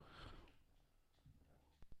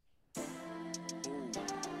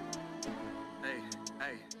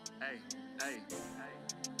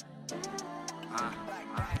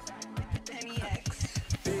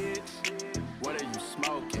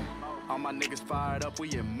my niggas fired up,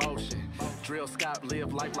 we in motion. Drill Scott,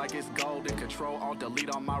 live life like it's golden. Control, alt, delete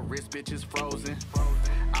on my wrist, bitch is frozen.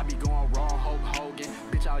 I be going raw, Hulk Hogan.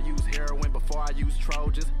 Bitch, I'll use heroin before I use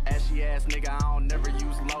Trojans. Ashy ass nigga, I don't never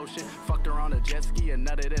use lotion. Fucked her on a jet ski and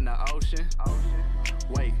nutted in the ocean.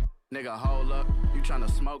 Wait, nigga, hold up. You tryna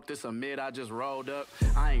smoke this a mid, I just rolled up.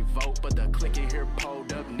 I ain't vote, but the click in here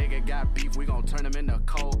pulled up. Nigga got beef, we gon' turn him into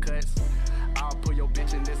cold cuts. I'll put your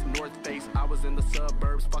bitch in this North Face. I was in the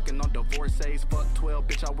suburbs, fucking on divorcees. Fuck 12,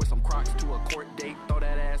 bitch, I wear some Crocs to a court date. Throw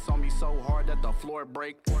that ass on me so hard that the floor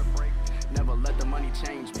break. Never let the money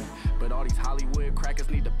change me, but all these Hollywood crackers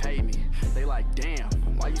need to pay me. They like, damn,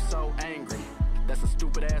 why you so angry? That's a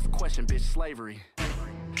stupid ass question, bitch, slavery.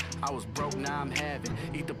 I was broke, now I'm having.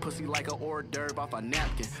 Eat the pussy like a hors d'oeuvre off a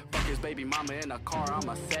napkin. Fuck his baby mama in a car, I'm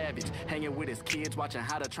a savage. Hanging with his kids, watching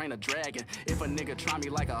How to Train a Dragon. If a nigga try me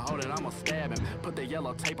like a hoe, then I'ma stab him. Put the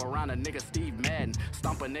yellow tape around a nigga Steve Madden.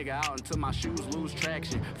 Stomp a nigga out until my shoes lose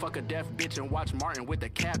traction. Fuck a deaf bitch and watch Martin with the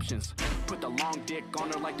captions. Put the long dick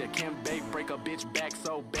on her like the Kim Bay. Break a bitch back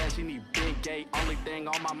so bad she need big gay. Only thing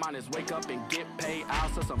on my mind is wake up and get paid. I'll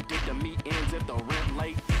sell some dick to meet ends if the rent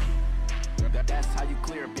late. That's how you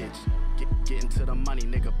clear a bitch. Get into the money,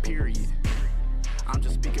 nigga, period. I'm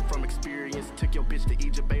just speaking from experience. Took your bitch to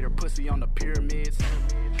Egypt, ate her pussy on the pyramids.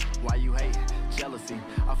 Why you hate? Jealousy.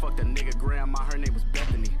 I fucked a nigga grandma, her name was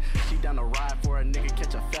Bethany. She down to ride for a nigga,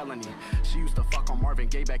 catch a felony. She used to fuck on Marvin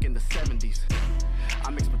Gaye back in the 70s.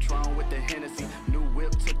 I mixed Patron with the Hennessy. New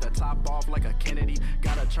whip, took the top off like a Kennedy.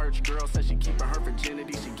 Got a church girl, said she keeping her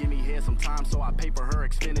virginity. She give me head sometimes, so I pay for her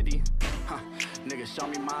Xfinity. Nigga, show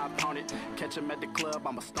me my opponent. Catch him at the club,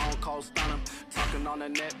 I'm a stone cold stunner. Talking on the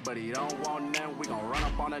net, but he don't want none. We gon' run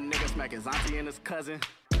up on a nigga, smack his auntie and his cousin.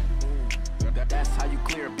 That's how you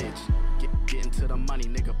clear a bitch. Get into the money,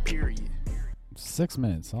 nigga, period. 6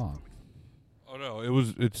 minute song. Oh no,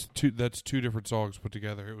 that's two different songs put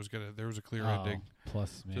together. There was a clear ending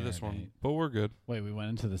plus to this one, but we're good. Wait, we went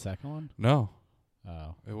into the second one? No.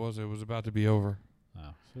 Oh. It was about to be over.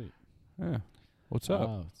 Oh, sweet. Yeah. What's up?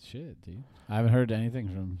 Oh, shit, dude. I haven't heard anything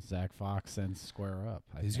from Zach Fox since Square Up.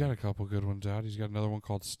 He's got a couple good ones out. He's got another one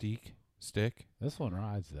called Stick. This one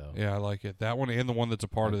rides, though. Yeah, I like it. That one and the one that's a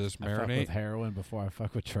part of this I Marinate. fuck with heroin before I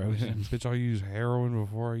fuck with Trojans. Bitch, I'll use heroin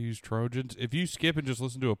before I use Trojans. If you skip and just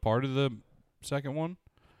listen to a part of the second one,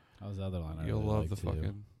 that was the other line. You'll really love the too.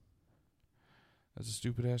 fucking. That's a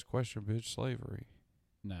stupid ass question, bitch. Slavery.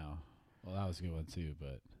 No. Well, that was a good one, too,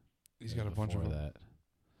 but. He's got a bunch of them. that.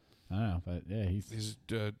 I don't know, but yeah, He's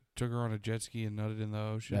took her on a jet ski and nutted in the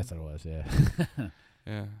ocean. That's what it was, yeah.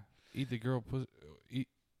 Yeah. Eat the girl pussy.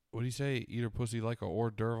 What do you say? Eat her pussy like a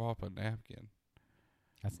hors d'oeuvre off a napkin.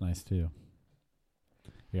 That's nice, too.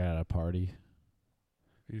 You're at a party.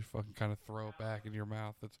 You just fucking kind of throw it back in your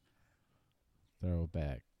mouth. Throw it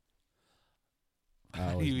back.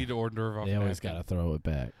 How do you eat an hors d'oeuvre off a napkin? They always got to throw it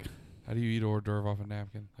back. How do you eat a hors d'oeuvre off a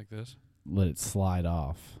napkin? Like this? Let it slide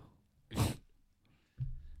off.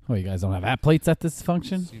 Oh, you guys don't have hot plates at this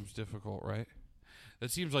function? Seems difficult, right?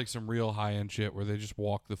 That seems like some real high-end shit where they just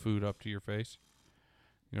walk the food up to your face.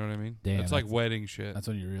 You know what I mean? Damn, that's like wedding shit. That's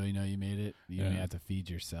when you really know you made it. You don't even have to feed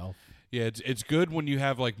yourself. Yeah, it's good when you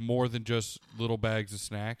have like more than just little bags of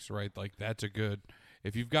snacks, right? Like that's a good.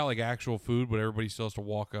 If you've got like actual food, but everybody still has to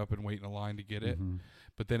walk up and wait in a line to get it. Mm-hmm.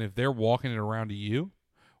 But then if they're walking it around to you,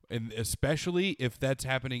 and especially if that's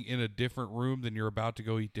happening in a different room than you're about to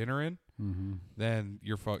go eat dinner in, then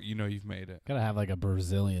you're you've made it. Gotta have like a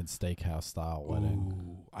Brazilian steakhouse style wedding.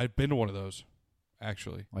 Ooh, I've been to one of those.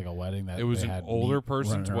 Actually, like a wedding that it was they an had older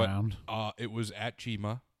person's wedding. It was at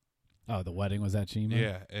Chima. Oh, the wedding was at Chima?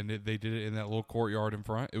 Yeah, and they did it in that little courtyard in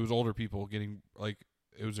front. It was older people getting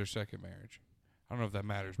it was their second marriage. I don't know if that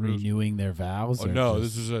matters. Renewing their vows? Oh no,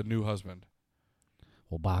 this was a new husband.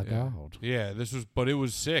 Well, by God. Yeah, but it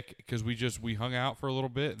was sick because we hung out for a little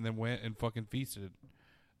bit and then went and fucking feasted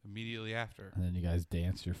immediately after. And then you guys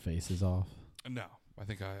danced your faces off? No, I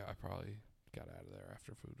think I probably got out of there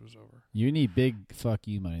after food was over. You need big fuck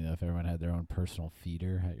you money though if everyone had their own personal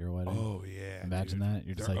feeder at your wedding. Oh yeah, imagine dude. that.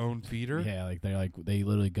 You're their just like own feeder. Yeah, they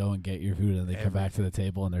literally go and get your food and they come back to the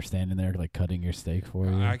table and they're standing there like cutting your steak for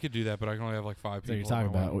you. I could do that, but I can only have like 5 people. So you're talking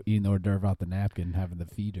about eating hors d'oeuvre out the napkin and having the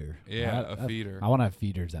feeder. Yeah, a feeder. I want to have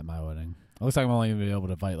feeders at my wedding. It looks like I'm only going to be able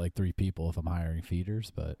to invite like 3 people if I'm hiring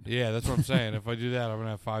feeders, but yeah, that's what I'm saying. If I do that, I'm going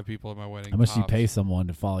to have 5 people at my wedding. How much do you pay someone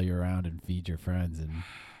to follow you around and feed your friends and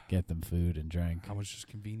get them food and drink? How much does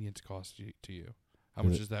convenience cost to you? How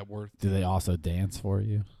much is that worth? Do they also dance for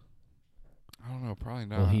you? I don't know. Probably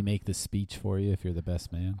not. Will he make the speech for you if you're the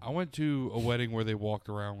best man? I went to a wedding where they walked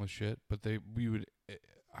around with shit, but I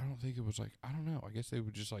don't think it was like, I don't know. I guess they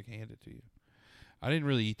would just like hand it to you. I didn't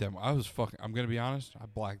really eat them. I'm gonna be honest. I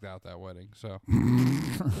blacked out that wedding. So,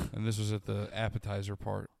 and this was at the appetizer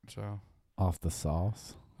part. So Off the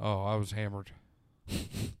sauce. Oh, I was hammered.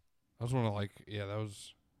 I was one of that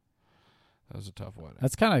was a tough wedding.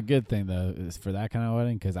 That's kind of a good thing though, is for that kind of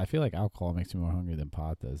wedding, because I feel like alcohol makes me more hungry than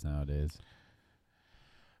pot does nowadays.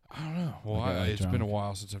 I don't know. Well, it's been a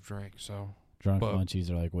while since I've drank, so drunk lunchies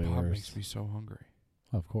are like way pot worse. makes me so hungry.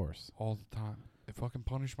 Of course. All the time. It fucking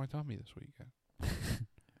punished my tummy this weekend.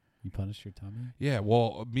 You punished your tummy? Yeah,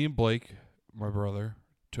 well, me and Blake, my brother,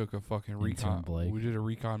 took a fucking recon. Blake. We did a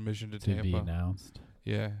recon mission to Tampa. be announced.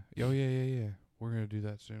 Yeah. Oh, yeah. We're gonna do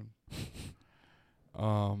that soon.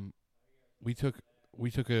 We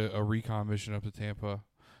took a recon mission up to Tampa,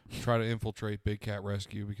 to try to infiltrate Big Cat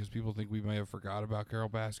Rescue because people think we may have forgot about Carol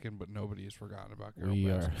Baskin, but nobody has forgotten about Carol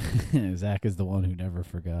Baskin. Zach is the one who never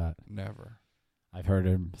forgot. Never. I've heard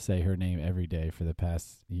him say her name every day for the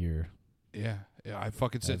past year. Yeah. I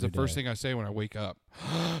fucking said the first thing I say when I wake up.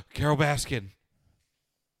 Carol Baskin.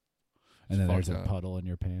 And then there's a puddle in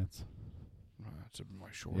your pants. It's in my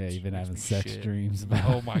shorts. Yeah, you've been having me sex shit. dreams about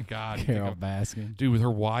Oh my God. Carol Baskin. Dude, with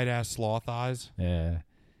her wide ass sloth eyes. Yeah.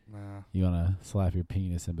 Nah. You want to slap your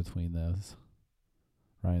penis in between those.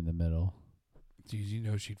 Right in the middle. Dude, you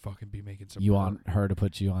know she'd fucking be making some. You want her to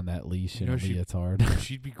put you on that leash and it's hard.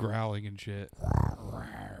 She'd be growling and shit.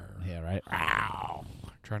 Yeah, right?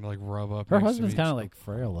 Trying to like rub up. Her husband's kind of like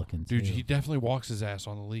frail looking too. Dude, he definitely walks his ass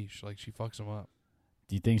on the leash. Like she fucks him up.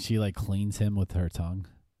 Do you think she like cleans him with her tongue?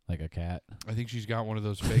 Like a cat? I think she's got one of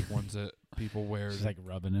those fake ones that people wear. She's like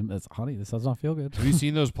rubbing him. Honey, this does not feel good. Have you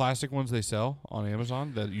seen those plastic ones they sell on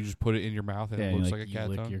Amazon that you just put it in your mouth and it looks like a cat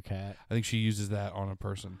lick tongue? your cat. I think she uses that on a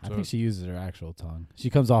person. I think she uses her actual tongue. She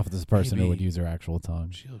comes off as this person who would use her actual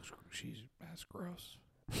tongue. That's gross.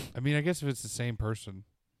 I mean, I guess if it's the same person,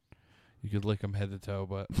 you could lick them head to toe,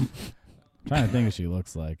 but... I'm trying to think what she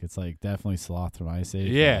looks like. It's like definitely Sloth from Ice Age.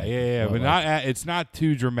 Yeah. But like, it's not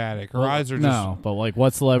too dramatic. Her eyes are just... No, but like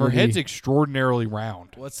what celebrity... Her head's extraordinarily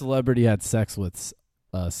round. What celebrity had sex with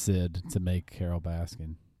Sid to make Carol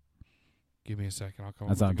Baskin? Give me a second. I'll come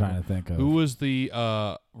That's what I'm trying to think of. Who was the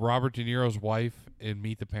Robert De Niro's wife in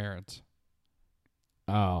Meet the Parents?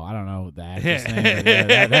 Oh, I don't know the actress name.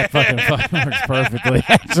 Yeah, that fucking works perfectly,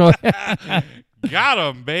 actually. Got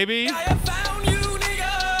him, baby.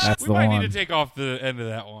 That's we the might one. need to take off the end of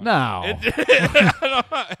that one. No.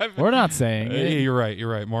 We're not saying it. You're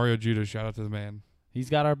right. Mario Judah, shout out to the man. He's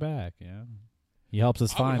got our back, yeah. He helps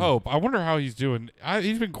us find I hope. I wonder how he's doing.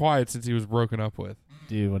 He's been quiet since he was broken up with.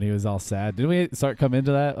 Dude, when he was all sad. Didn't we start come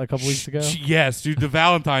into that a couple weeks ago? Yes, dude, the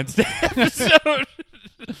Valentine's Day episode.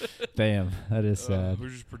 Damn, that is sad. We're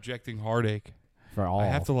just projecting heartache. For all. I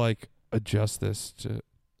have to, adjust this to...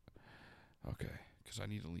 Okay. Because I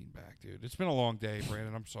need to lean back, dude. It's been a long day,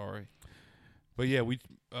 Brandon. I'm sorry. But yeah, we...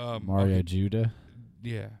 Mario Judah?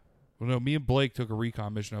 Yeah. Well, no, me and Blake took a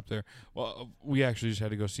recon mission up there. Well, we actually just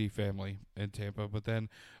had to go see family in Tampa. But then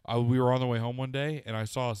we were on the way home one day, and I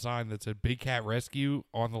saw a sign that said Big Cat Rescue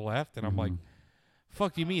on the left. And I'm like,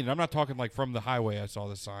 fuck do you mean? And I'm not talking from the highway I saw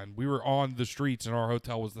the sign. We were on the streets, and our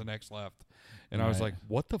hotel was the next left. And I was like,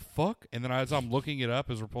 what the fuck? And then as I'm looking it up,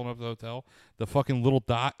 as we're pulling up to the hotel, the fucking little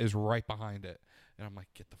dot is right behind it. And I'm like,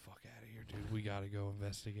 get the fuck out of here, dude. We got to go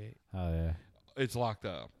investigate. Oh, yeah. It's locked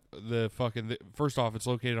up. First off, it's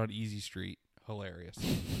located on Easy Street. Hilarious.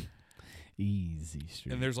 Easy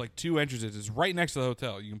Street. And there's two entrances. It's right next to the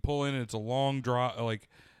hotel. You can pull in, and it's a long draw,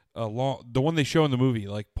 the one they show in the movie,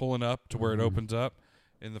 pulling up to where it opens up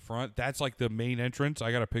in the front. That's the main entrance.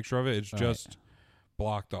 I got a picture of it. It's just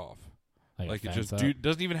blocked off. It just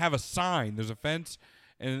doesn't even have a sign. There's a fence.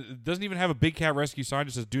 And it doesn't even have a Big Cat Rescue sign.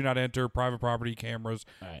 It says, do not enter, private property, cameras,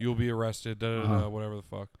 you'll be arrested, whatever the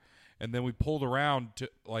fuck. And then we pulled around to,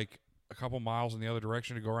 a couple miles in the other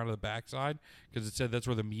direction to go around to the backside because it said that's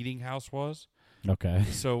where the meeting house was. Okay.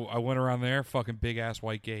 So I went around there, fucking big-ass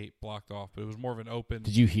white gate, blocked off. But it was more of an open...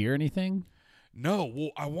 Did you hear anything? No.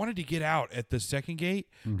 Well, I wanted to get out at the second gate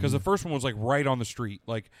because the first one was, right on the street.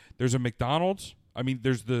 There's a McDonald's. I mean,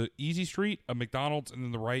 there's the Easy Street, a McDonald's, and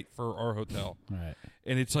then the right for our hotel. Right.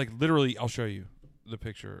 And it's literally, I'll show you the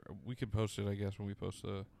picture. We can post it, I guess, when we post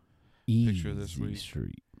the picture this week.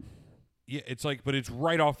 Street. Yeah, it's but it's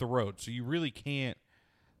right off the road, so you really can't,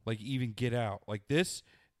 even get out. This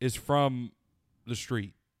is from the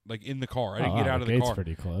street. like in the car. I didn't get out of the gate's car.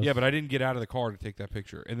 Pretty close. Yeah, but I didn't get out of the car to take that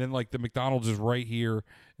picture. And then like the McDonald's is right here,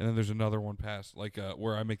 and then there's another one past like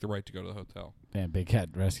where I make the right to go to the hotel. Man, Big Cat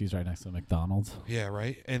Rescue's right next to McDonald's. Yeah,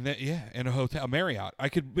 right. And then and a hotel, a Marriott. I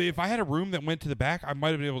could if I had a room that went to the back, I might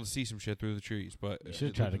have been able to see some shit through the trees. But You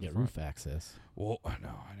should try to get roof access. Well, no,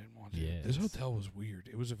 I didn't want to. Yes. This hotel was weird.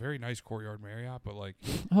 It was a very nice Courtyard Marriott, but like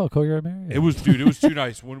Oh, Courtyard Marriott. it was, dude. It was too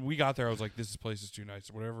nice. When we got there, I was like, "This place is too nice.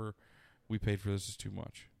 Whatever we paid for this is too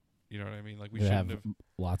much." You know what I mean? Like we They shouldn't have have.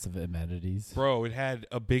 lots of amenities. Bro, it had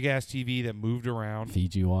a big ass TV that moved around.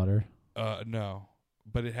 Fiji water. No,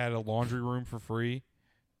 but it had a laundry room for free,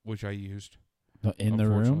 which I used. No, in the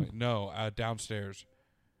room. Unfortunately. No, downstairs.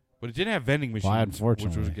 But it didn't have vending machines, Why, which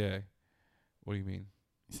was unfortunately? gay. What do you mean?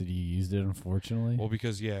 You said you used it, unfortunately. Well,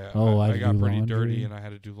 because I had to got do pretty laundry? dirty and I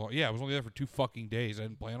had to do laundry. Yeah, I was only there for 2 fucking days. I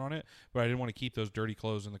didn't plan on it, but I didn't want to keep those dirty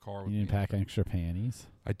clothes in the car with You me. didn't pack extra panties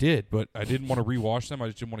I did, but I didn't want to rewash them. I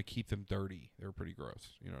just didn't want to keep them dirty. They were pretty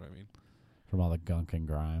gross. You know what I mean? from all the gunk and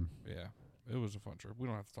grime. Yeah. It was a fun trip. We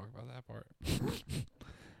don't have to talk about that part.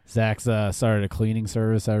 Zach's started a cleaning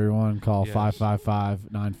service. Everyone call Yes.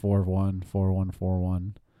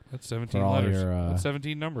 555-941-4141. That's 17 For all letters. your, That's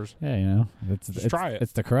 17 numbers. Yeah, you know, it's try it.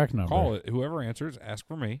 It's the correct number. Call it. Whoever answers, ask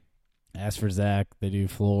for me. Ask for Zach. They do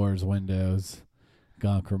floors, windows,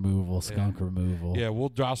 gunk removal, skunk removal. Yeah, we'll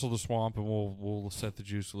jostle the swamp and we'll set the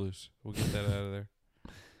juice loose. We'll get that out of there.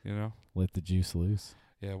 You know? Let the juice loose.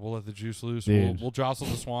 Yeah, we'll let the juice loose. Dude. We'll jostle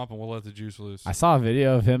the swamp and we'll let the juice loose. I saw a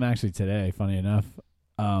video of him actually today. Funny enough,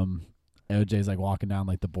 OJ's like walking down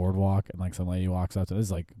like the boardwalk, and like some lady walks up to. This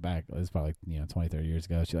is like back. This is probably 20, 30 years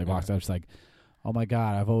ago. She like walks up. She's like, "Oh my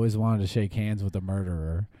God, I've always wanted to shake hands with a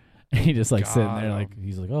murderer." And he just like sitting there, like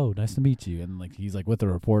he's like, "Oh, nice to meet you." And like he's like with the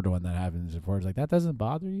reporter when that happens. The reporter's like, "That doesn't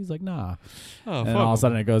bother you?" He's like, "Nah." Oh, And then all of a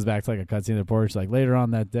sudden it goes back to like a cutscene of the reporter. She's like, later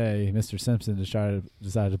on that day, Mr. Simpson decided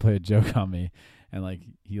to play a joke on me. And like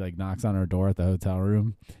he like knocks on her door at the hotel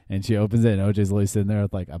room, and she opens it, and OJ's literally sitting there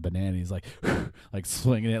with like a banana. He's like, like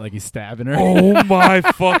swinging it, like he's stabbing her. Oh my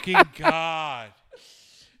fucking God!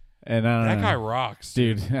 And I don't That know. guy rocks,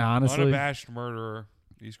 dude. Honestly, unabashed murderer.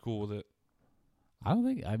 He's cool with it. I don't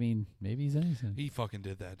think. I mean, maybe he's innocent. He fucking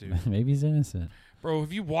did that, dude. Maybe he's innocent. Bro,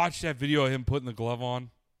 have you watched that video of him putting the glove on?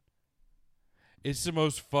 It's the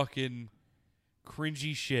most fucking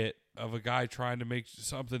cringy shit of a guy trying to make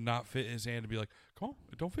something not fit his hand to be like, come on,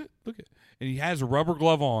 it don't fit. Look at it. And he has a rubber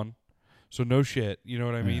glove on, so no shit. You know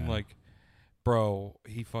what I mean? Yeah. Like, bro,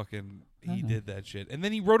 he did that shit. And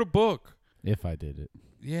then he wrote a book. If I did it,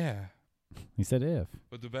 Yeah. he said if.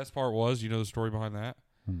 But the best part was, the story behind that?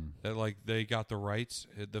 Hmm. That like they got the rights,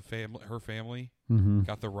 her family Mm-hmm.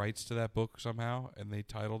 got the rights to that book somehow, and they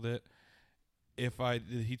titled it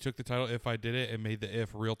he took the title If I Did It and made the if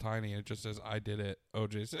real tiny, and it just says I did it,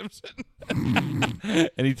 O.J. Simpson.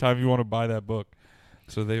 Anytime you want to buy that book.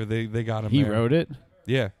 So they got him He there. wrote it.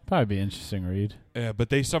 Yeah. Probably be an interesting read. Yeah, but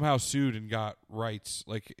they somehow sued and got rights,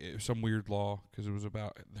 like some weird law, because it was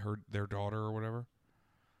about their daughter or whatever.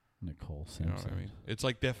 Nicole You know Simpson. what I mean? It's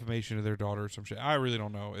like defamation of their daughter or some shit. I really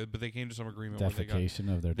don't know, but they came to some agreement.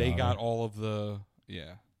 Defecation of their They daughter. got all of the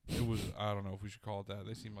It was I don't know if we should call it that.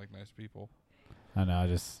 They seem like nice people. I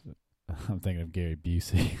know. I'm thinking of Gary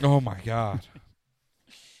Busey. Oh my God.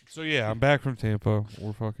 So yeah, I'm back from Tampa.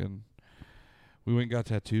 We went and got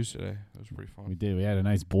tattoos today. It was pretty fun. We did. We had a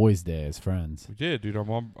nice boys' day as friends. We did, dude. I'm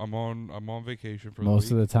on vacation for Most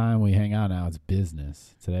the of week. the time we hang out now, it's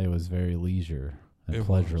business. Today was very leisure and It was.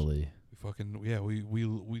 pleasurely.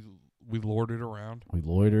 We lorded around. We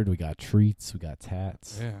loitered. We got treats. We got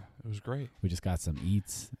tats. Yeah, it was great. We just got some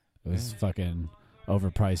eats. It was Yeah. fucking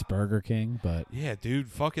overpriced Burger King, but Yeah, dude.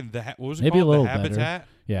 Fucking what was it Maybe a called? little The better. Habitat.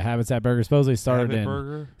 yeah, Habitat Burger supposedly started Habit in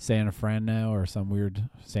Burger. San Fresno or some weird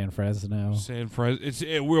San Fresno.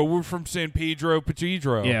 We're from San Pedro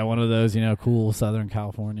Petidro. Yeah, one of those, cool Southern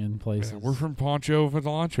Californian places. Yeah, we're from Poncho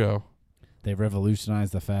Vilancho. They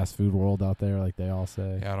revolutionized the fast food world out there, like they all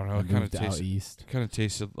say. Yeah, I don't know. And It kind of moved out tasted. east. Kind of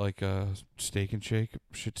tasted like a Steak and Shake.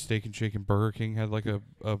 Steak and Shake and Burger King had like a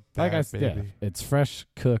Like bag, I said, baby. it's fresh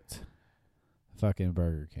cooked fucking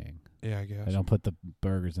Burger King. Yeah, I guess. They don't put the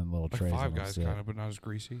burgers in little like trays. Five and they'll Guys sit. kind of, but not as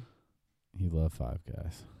greasy. You love Five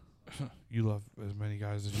Guys. You love as many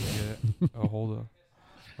guys as you get a hold of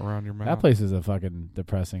around your mouth. That place is a fucking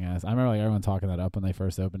depressing ass. I remember like everyone talking that up when they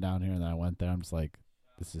first opened down here, and then I went there. I'm just like,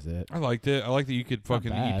 this is it. I liked it. I like that you could not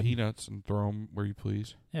fucking eat bad. peanuts and throw them where you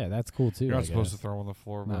please. Yeah, that's cool too. You're not I supposed to guess. throw them on the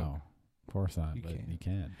floor, but, No, of course not. You but can. you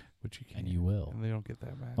can, but you can. and you will. And they don't get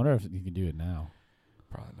that mad. I wonder if you can do it now.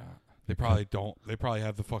 Probably not. They probably don't. They probably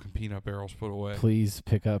have the fucking peanut barrels put away. Please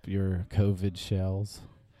pick up your COVID shells.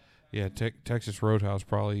 Yeah, Texas Roadhouse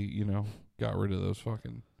probably, got rid of those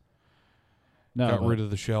fucking. No, got but rid of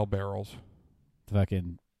the shell barrels.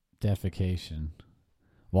 fucking defecation.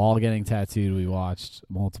 While getting tattooed, we watched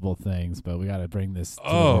multiple things, but we got to bring this. To the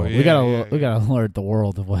world. Yeah, we gotta yeah, we gotta alert the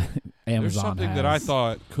world of what Amazon There's something has. that I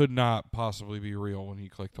thought could not possibly be real when he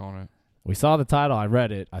clicked on it. We saw the title. I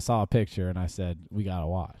read it. I saw a picture, and I said, "We gotta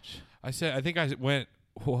watch." I think I went,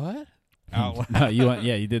 what? Out loud. No, you went.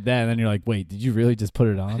 Yeah, you did that, and then you're like, "Wait, did you really just put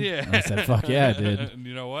it on?" Yeah. And I said, "Fuck yeah, I did." And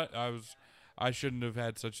you know what? I shouldn't have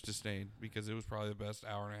had such disdain because it was probably the best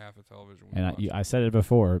hour and a half of television. We watched. And I said it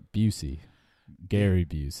before. Busey, Gary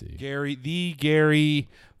Busey, Gary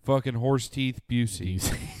fucking horse teeth Busey,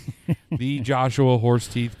 the Joshua horse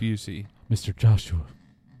teeth Busey. Mr. Joshua.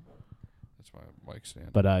 That's my mic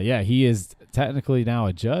stand. But yeah, he is technically now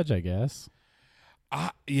a judge, I guess.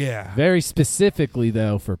 Yeah. Very specifically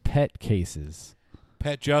though for pet cases.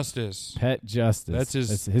 Pet justice. Pet justice. That's his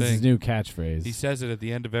his thing. new catchphrase. He says it at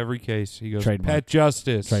the end of every case. He goes, Trademark. Pet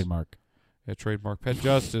justice. Trademark. Yeah, trademark. Pet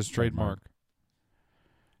justice. Trademark.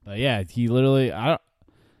 But yeah, he literally.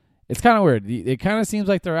 It's kind of weird. It kind of seems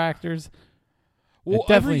like they're actors. Well, it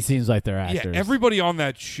definitely seems like they're actors. Yeah, everybody on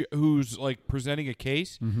that who's like presenting a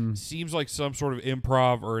case Mhm. seems like some sort of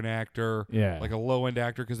improv or an actor, Yeah. like a low end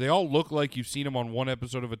actor, because they all look like you've seen them on one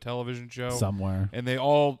episode of a television show somewhere. and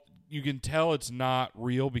you can tell it's not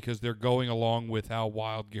real because they're going along with how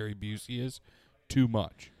wild Gary Busey is too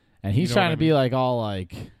much. And he's You know trying what to I be mean? like all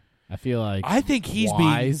like. I feel like. I think he's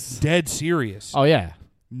wise. being dead serious. Oh yeah.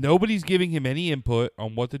 Nobody's giving him any input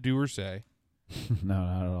on what to do or say, No,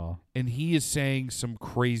 not at all. and he is saying some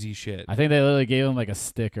crazy shit. I think they literally gave him like a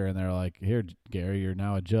sticker, and they're like, "Here, Gary, you're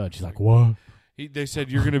now a judge." He's like, "What? They said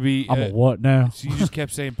you're going to be. I'm a what now?" So you just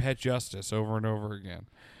kept saying pet justice over and over again.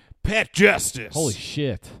 Pet justice. Holy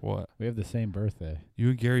shit! What? We have the same birthday.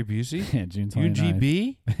 You and Gary Busey? Yeah, June You and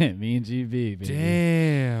 29th. GB? Me and GB, baby.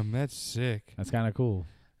 Damn, that's sick. That's kind of cool.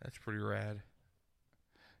 That's pretty rad.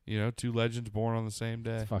 You know, two legends born on the same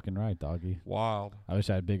day. That's fucking right, doggy. Wild. I wish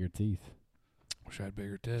I had bigger teeth. Wish I had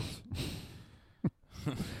bigger tits.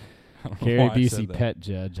 Gary Busey, pet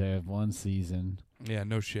judge. I have one season. Yeah,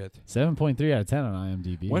 no shit. 7.3 out of 10 on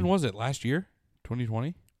IMDb. When was it? Last year?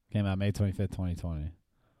 2020? Came out May 25th, 2020.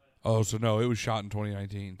 Oh, so no, it was shot in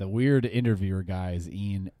 2019. The weird interviewer guy is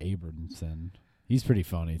Ian Abramson. He's pretty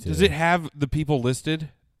funny too. Does it have the people listed?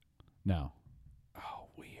 No. Oh,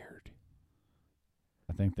 weird.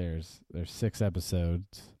 I think there's 6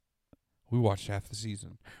 episodes. We watched half the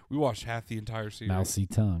season. We watched half the entire series. Mousy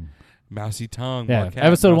tongue. Mousy tongue. Yeah. Marquette,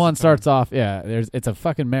 Episode mousy 1 tongue. starts off. Yeah. It's a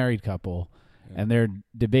fucking married couple, Yeah. and they're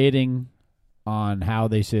debating on how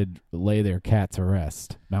they should lay their cat to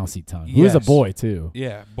rest. Mousy tongue. Who is a Yes. boy too.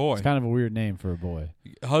 Yeah, boy. It's kind of a weird name for a boy,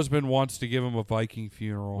 Husband wants to give him a Viking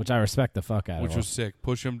funeral, which I respect the fuck out which of. was sick.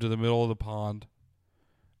 Push him to the middle of the pond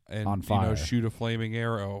and On fire. shoot a flaming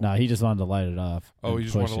arrow. No, he just wanted to light it off. Oh, and he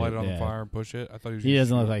just wanted push to light it on yeah. fire and push it? I thought he was He gonna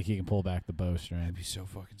doesn't shoot look it. like he can pull back the bowstring. That'd be so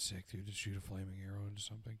fucking sick, dude, to shoot a flaming arrow into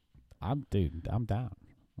something. I'm down.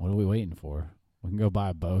 What are we waiting for? We can go buy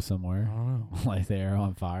a bow I somewhere, don't know. light the arrow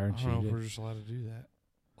on fire, I and don't know shoot if it. we're just allowed to do that.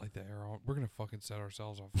 Light the arrow. We're going to fucking set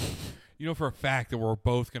ourselves on fire. You know for a fact that we're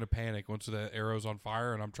both going to panic once the arrow's on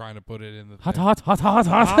fire and I'm trying to put it in the Hot, thing.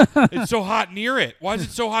 hot. It's so hot near it. Why is it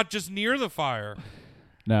so hot just near the fire?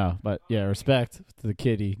 No, but yeah, respect to the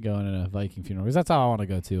kitty going in a Viking funeral because that's how I want to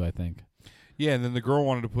go too. I think Yeah, and then the girl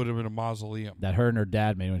wanted to put him in a mausoleum. that her and her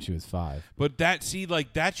dad made when she was 5. But that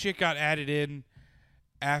shit got added in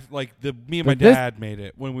after, me and But my this- dad made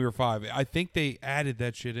it when we were 5. I think they added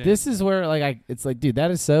that shit in. This is where it's like, dude,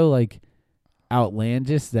 that is so like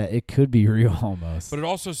outlandish that it could be real almost. But it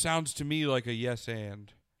also sounds to me like a yes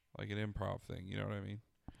and, like an improv thing. You know what I mean?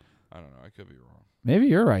 I don't know. I could be wrong. Maybe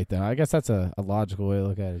you're right though. I guess that's a logical way to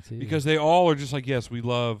look at it too. Because they all are just like, yes, we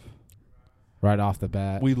love right off the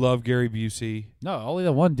bat, Gary Busey. no, only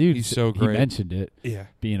the one dude. He's so He great. mentioned it, Yeah.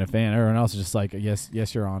 being a fan. Everyone else is just like, yes,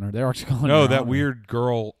 Your Honor. They're actually calling. No, Your that Honor. weird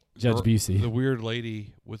girl, Judge Busey. the weird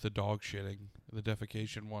lady with the dog shitting, the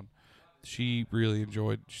defecation one. She really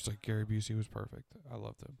enjoyed. She's like, Gary Busey was perfect. I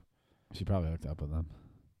loved him. She probably hooked up with him.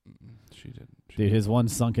 She didn't. Dude, his one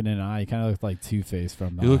sunken in eye, he kind of looked like Two-Face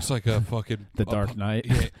from He looks like a fucking The Dark Knight.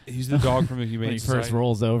 Yeah, he's the dog from the when Humane he first Society.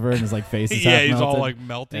 rolls over and his like face is Yeah, half he's all melted. like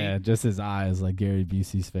melty. Yeah, just his eyes like Gary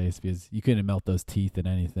Busey's face because you couldn't melt those teeth in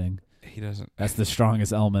anything. He doesn't. That's the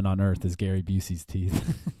strongest element on earth is Gary Busey's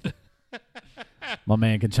teeth. My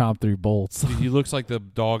man can chomp through bolts. Dude, he looks like the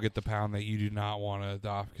dog at the pound that you do not want to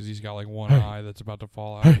adopt because he's got like one eye that's about to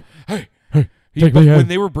fall out. Hey. Take me When out.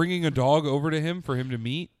 they were bringing a dog over to him for him to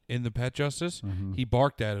meet in the Pet Justice, Mhm. he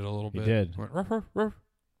barked at it a little He bit. did. Went, ruff, ruff, ruff.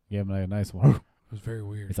 Give him like a nice one. It was very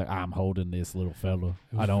weird. It's like I'm holding this little fella.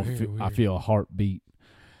 It was I don't. very I weird. feel a heartbeat.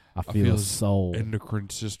 I feel his his soul. endocrine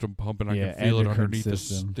system pumping. I Yeah, can feel it endocrine underneath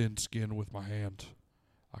system. the thin skin with my hand.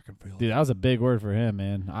 I can feel Dude, it. that was a big word for him,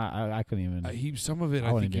 man. I couldn't even. Some of it, I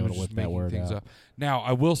I wouldn't think be he able was to just whip that making word things out. up. Now,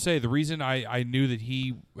 I will say the reason I knew that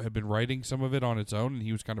he had been writing some of it on its own and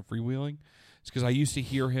he was kind of freewheeling is because I used to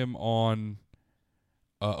hear him on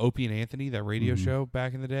Opie and Anthony, that radio Mhm. show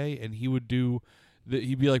back in the day, and he would do.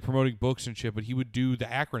 He'd be like promoting books and shit, but he would do the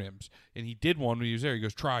acronyms. And he did one when he was there. He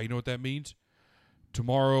goes, "Try. You know what that means?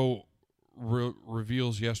 Tomorrow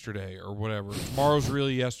reveals yesterday, or whatever. Tomorrow's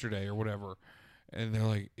really yesterday, or whatever." And they're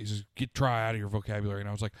like, he says, try out of your vocabulary. And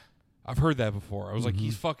I was like, I've heard that before. I was like,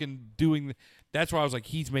 he's fucking doing. That's why I was like,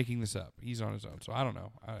 he's making this up. He's on his own. So I don't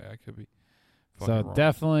know. I could be. So wrong.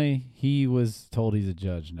 definitely, he was told he's a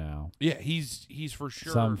judge now. Yeah, he's for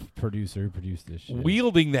sure Some producer produced this shit.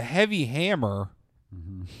 wielding the heavy hammer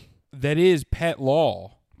Mhm. that is pet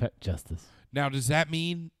law. Pet justice. Now, does that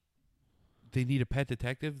mean they need a pet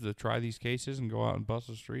detective to try these cases and go out and bust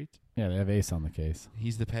the streets? Yeah, they have Ace on the case.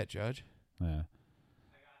 He's the pet judge. Yeah.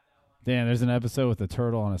 Dan, there's an episode with a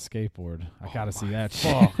turtle on a skateboard. I gotta see that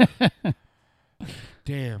fuck. shit.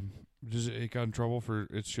 Damn. Does it got in trouble for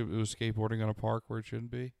it was skateboarding on a park where it shouldn't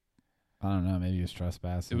be? I don't know. Maybe he was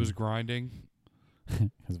trespassing. It was grinding.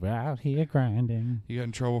 because we're out here grinding. He got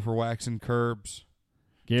in trouble for waxing curbs.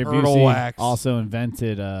 Gary Turtle Busey wax. also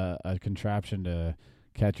invented a contraption to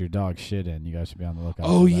catch your dog shit in. You guys should be on the lookout.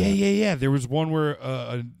 Oh, for yeah, that. yeah, yeah. There was one where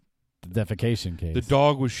The defecation case. the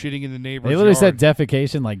dog was shitting in the neighbor's They literally yard. said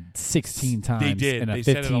defecation like 16 times They did. in a They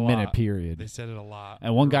said it a 15-minute lot. period. They said it a lot.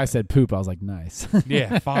 And one You're guy right. said poop. I was like, nice.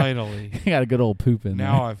 Yeah, finally. He got a good old poop in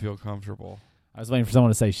Now there. I feel comfortable. I was waiting for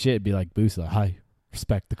someone to say shit, be like, Boost, like, hi,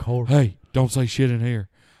 respect the core. Hey, don't say shit in here.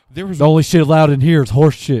 There was The only shit allowed in here is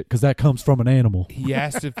horse shit because that comes from an animal. he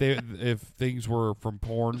asked if things were from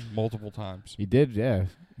porn multiple times. He did, yeah.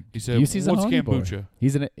 He said, Busey's a "What's horny boy. kombucha?"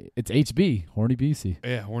 It's HB, Horny Busey.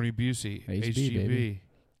 Yeah, horny Busey, HB, HGB, baby.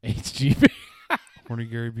 HGB. horny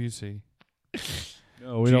Gary Busey,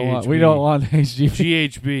 No, we don't want HGB.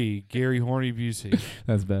 GHB, Gary Horny Busey.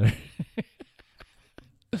 That's better.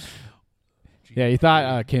 Yeah, he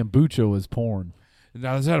thought kombucha was porn.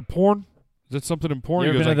 Now is that a porn? Is that something in porn?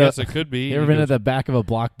 You He ever goes, I been to guess it could be. You ever He been goes, at the back of a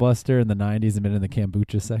Blockbuster in the 90s and been in the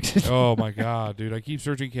kombucha section? Oh my god, dude! I keep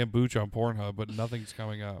searching kombucha on Pornhub, but nothing's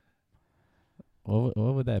coming up. What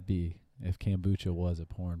would that be if kombucha was a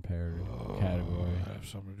porn parody category? I have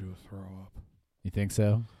something to do with throw up. You think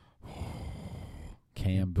so?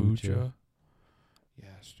 Kombucha.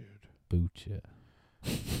 Yes, dude. Bucha.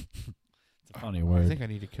 It's a funny I word. think I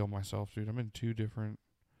need to kill myself, dude. I'm in 2 different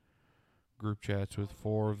group chats with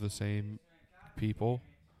 4 of the same people,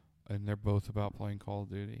 and they're both about playing Call of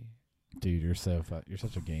Duty. Dude, you're so you're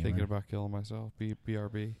such a gamer. Thinking about killing myself.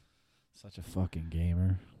 BRB. Such a fucking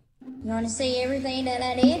gamer. You want to see everything that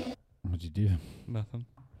I did? What'd you do? Nothing.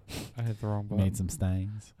 I hit the wrong button. Made some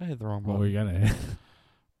stains. I hit the wrong What button. were you gonna?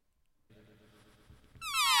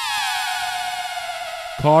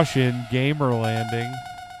 Caution, gamer landing.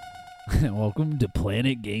 Welcome to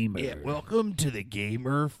Planet Gamer. welcome to the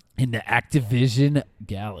gamer in the Activision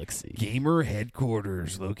Galaxy. gamer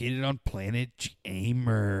headquarters located on Planet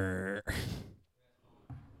Gamer.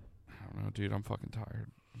 I don't know, dude. I'm fucking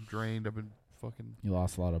tired. I'm drained. I've been fucking. You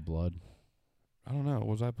lost a lot of blood. I don't know.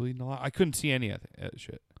 Was I bleeding a lot? I couldn't see any of that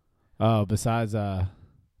shit. Oh, besides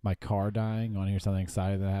my car dying, want to hear something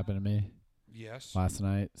exciting that happened to me Yes. last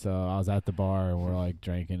night? So I was at the bar and we're like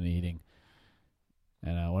drinking and eating.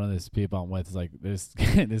 And one of those people I'm with is like this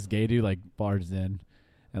this gay dude like barges in,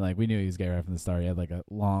 and like we knew he was gay right from the start. He had like a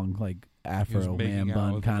long like afro making man out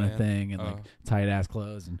bun with kind a of man. thing, and like Oh. tight ass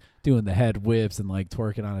clothes, and doing the head whips and like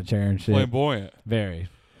twerking on a chair and shit. Flamboyant. Very.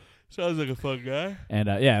 Sounds like a fun guy. And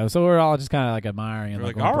yeah, so we're all just kind of like admiring and You're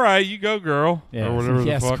like, going, all right, you go, girl. yeah, or whatever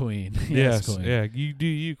yes, the fuck. queen, Yes, queen. yeah, you do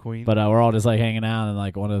you, queen. But we're all just like hanging out, and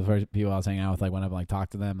like one of the first people I was hanging out with, like went up and like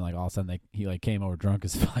talked to them, and like all of a sudden he like came over drunk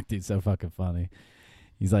as fuck, dude, so fucking funny.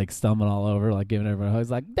 He's like stumbling all over, like giving everyone a hug.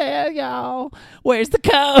 He's like, "There, y'all, where's the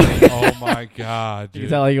code?" Oh my god, You dude. can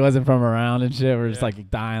tell like he wasn't from around and shit. We're just Yeah. like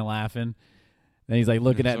dying laughing. And he's like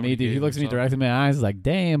looking If at me, somebody dude. He gave looks at me himself- directly in my eyes. He's like,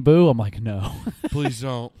 "Damn, boo." I'm like, "No." Please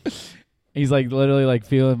don't. He's like literally like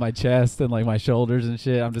feeling my chest and like my shoulders and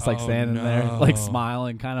shit. I'm just like Oh, standing there, like no.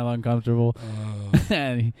 smiling, kind of uncomfortable.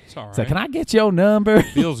 and It's all he's like, right. "Can I get your number?"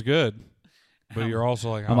 Feels good, but you're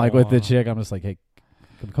also like, I'm I like don't with the wanna. chick. I'm just like, "Hey,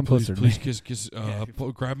 come Please, closer to please me. kiss. Yeah.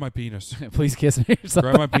 Grab my penis. Please kiss me." Or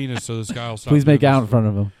something. Grab my penis so this guy will stop. Please make doing out this. in front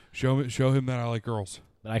of him. Show him that I like girls.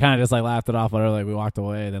 But I kind of just like laughed it off. Whatever. Like we walked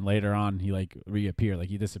away. Then later on, he like reappeared. Like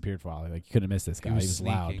he disappeared for a while. Like you couldn't miss this guy. He was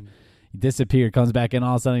loud. sneaking. He disappeared, comes back in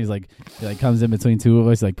all of a sudden. He comes in between two of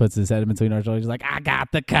us. He like puts his head in between our shoulders. He's like, I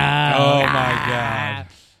got the cock. Oh my god!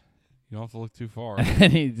 You don't have to look too far.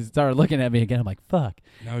 And he just started looking at me again. I'm like, fuck.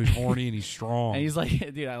 Now he's horny and he's strong. And he's like,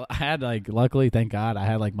 dude, I had like, luckily, thank God, I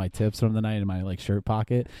had like my tips from the night in my like shirt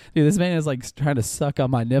pocket. Dude, this man is like trying to suck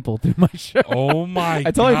on my nipple through my shirt. Oh my!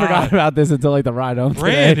 I totally forgot about this until like the ride home.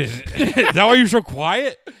 Brandon, is that why you're so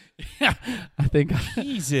quiet? I think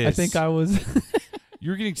Jesus. I think I was. You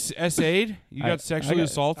were getting SA'd? You got sexually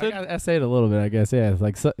assaulted? I got SA'd a little bit, I guess. Yeah, it's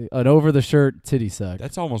like an over the shirt titty suck.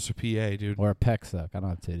 That's almost a PA, dude. Or a pec suck. I don't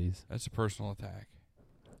have titties. That's a personal attack.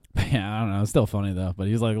 Yeah, I don't know. It's still funny though. But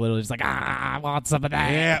he was like literally just like, I want some of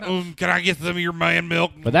that. Yeah, can I get some of your man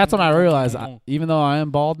milk? But that's when I realized, even though I am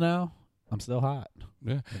bald now, I'm still hot.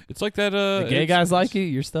 Yeah, it's like that. The gay guys like you.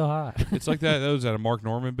 You're still hot. It's like that. That was at a Mark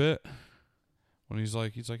Norman bit when he's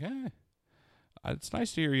like, hey, it's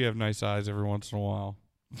nice to hear you have nice eyes every once in a while.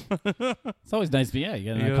 It's always nice to be. Yeah,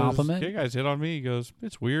 you get a compliment. Gay guys hit on me. He goes,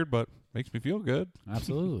 it's weird, but makes me feel good.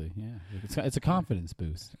 Absolutely, yeah. It's a confidence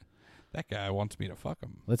boost. That guy wants me to fuck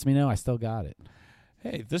him. Lets me know I still got it.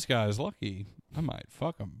 Hey, if this guy is lucky, I might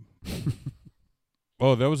fuck him.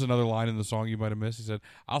 Oh, that was another line in the song you might have missed. He said,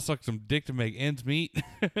 I'll suck some dick to make ends meet.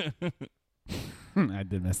 I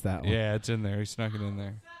did miss that one. Yeah, it's in there. He snuck it in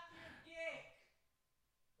there.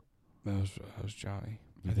 That was Johnny.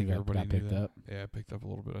 You I think that everybody got knew picked that. up? Yeah, it picked up a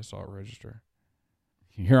little bit. I saw it register.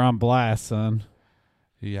 You're on blast, son.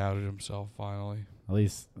 He outed himself finally. At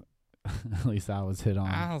least I was hit on.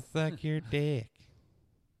 I'll suck your dick.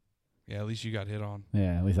 Yeah, at least you got hit on.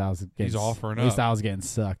 Yeah, at least I was getting. He's offering At least up. I was getting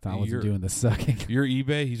sucked. I wasn't doing the sucking. Your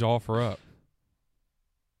eBay, he's offer up.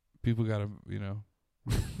 People got to,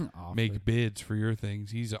 make bids for your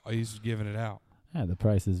things. He's giving it out. Yeah, the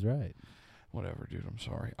price is right. Whatever, dude. I'm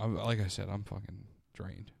sorry. Like I said, I'm fucking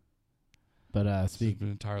drained. But It's been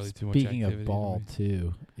entirely too much speaking activity of bald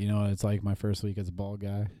too, it's like my first week as a bald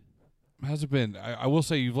guy. How's it been? I will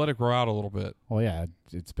say you've let it grow out a little bit. Well, yeah,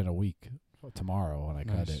 it's been a week. Tomorrow when I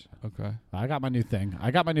cut it. Okay. I got my new thing. I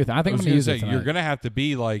think I'm I was gonna use it. you're gonna have to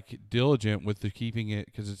be like diligent with the keeping it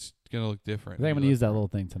because it's gonna look different. I think I'm gonna use that little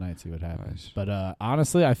thing tonight. See what happens. Nice. But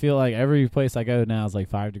honestly, I feel like every place I go now is like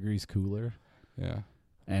 5 degrees cooler. Yeah.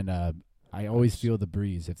 And I always feel the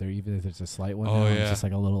breeze even if it's a slight one. Oh, now, yeah. It's just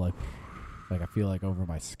like a little like I feel like over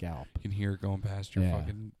my scalp. You can hear it going past your Yeah.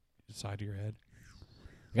 fucking side of your head.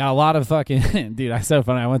 I got a lot of fucking dude. That's so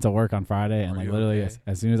funny. I went to work on Friday and Are like you literally okay?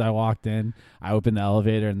 as soon as I walked in, I opened the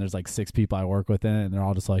elevator and there's like 6 people I work with in it, and they're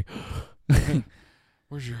all just like,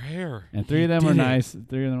 Where's your hair? and 3 of them were nice. 3 of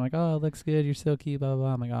them were like, oh, it looks good. You're so cute. Blah blah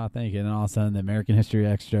blah. I'm like, oh, thank you. And then all of a sudden, the American History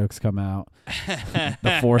X jokes come out.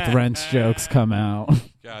 The Fourth Wrench jokes come out.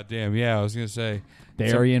 God damn. Yeah, I was gonna say.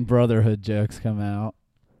 The Aryan Brotherhood jokes come out.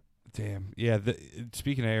 Damn. Yeah.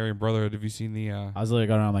 Speaking of Aryan Brotherhood, have you seen the? I was literally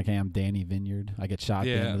going around like, hey, I'm Danny Vineyard. I get shot at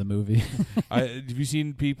the end of the movie. Have you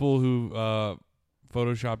seen people who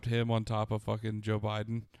photoshopped him on top of fucking Joe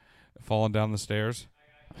Biden falling down the stairs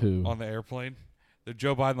Who? on the airplane? The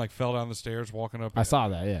Joe Biden like fell down the stairs walking up. I saw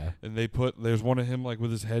that. Yeah. And there's one of him like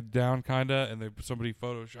with his head down kinda, and somebody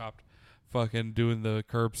photoshopped fucking doing the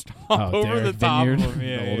curb stomp over Derek the top Vineyard, of him.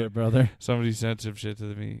 Yeah, the yeah. older brother. Somebody sent some shit to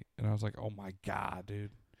me, and I was like, oh my God,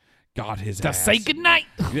 dude. Got his To ass. say goodnight.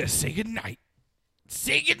 Yeah, say goodnight.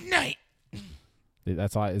 Say goodnight.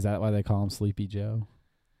 That's why. Is that why they call him Sleepy Joe?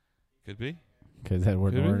 Could be. Because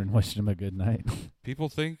Edward Could be. Norton wished him a good night. People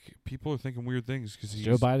are thinking weird things because Is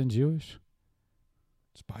Joe Biden Jewish?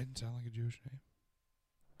 Does Biden sound like a Jewish name?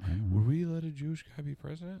 I don't know. Would we let a Jewish guy be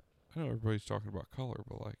president? I know everybody's talking about color,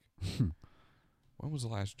 but like, when was the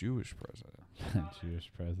last Jewish president? Jewish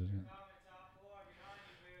president.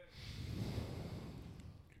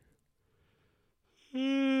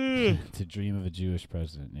 To dream of a Jewish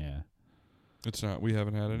president, yeah. It's not. We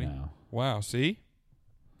haven't had any. No, Wow. See?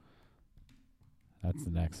 that's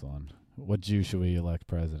the next one. What Jew should we elect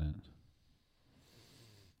president?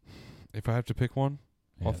 If I have to pick one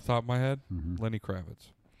off the top of my head, Mhm. Lenny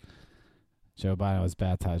Kravitz. Joe Biden was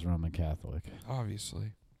baptized Roman Catholic.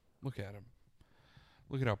 Obviously. Look at him.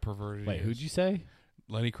 Look at how perverted Wait, he is. who'd you say?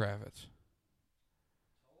 Lenny Kravitz.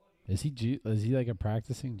 Is he Jew? Is he like a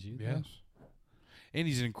practicing Jew? though? Yes. And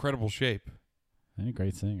he's in incredible shape. And a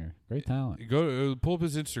great singer, great talent. Go pull up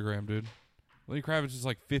his Instagram, dude. Lenny Kravitz is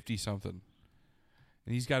like 50 something,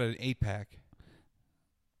 and he's got an 8-pack.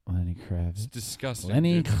 Lenny It's Kravitz. disgusting.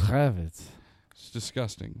 Lenny dude. Kravitz. It's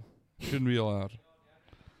disgusting. Shouldn't be allowed.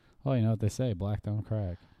 Oh, you know what they say? Black don't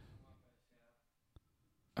crack.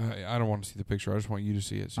 I don't want to see the picture. I just want you to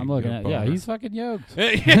see it. So I'm you looking can at. get a Yeah, boner. he's fucking yoked.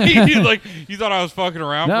 You thought I was fucking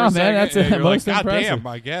around No, for a man, second? that's and it. you're like, Most God impressive. damn,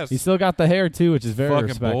 I guess. He's still got the hair too, which is very fucking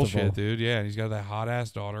respectable. bullshit, dude. Yeah, and he's got that hot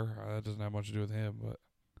ass daughter. That doesn't have much to do with him, but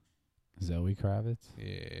Zoe Kravitz.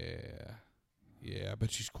 yeah,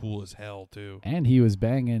 but she's cool as hell too. And he was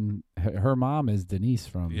banging. Her mom is Denise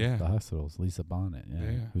from Yeah. The Hustles, Lisa Bonet,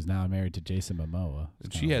 Yeah. who's now married to Jason Momoa. It's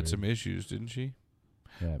And kinda she had weird. some issues, didn't she?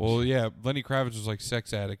 Yeah, but Well, yeah, Lenny Kravitz was like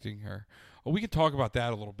sex addicting her. Oh, we could talk about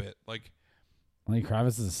that a little bit. Like, Lenny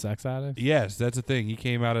Kravitz is a sex addict. yes, that's a thing. He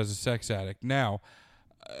came out as a sex addict. Now,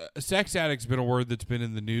 sex addict's been a word that's been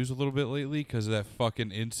in the news a little bit lately because of that fucking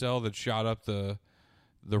incel that shot up the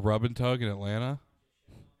rub and tug in Atlanta.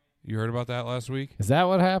 You heard about that last week? Is that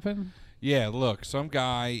what happened? Yeah, look, some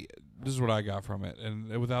guy, this is what I got from it,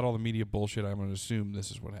 and without all the media bullshit, I'm going to assume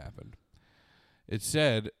this is what happened. It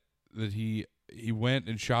said that he went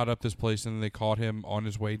and shot up this place, and then they caught him on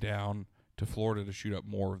his way down to Florida to shoot up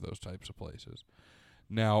more of those types of places.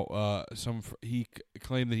 Now, he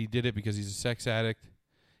claimed that he did it because he's a sex addict,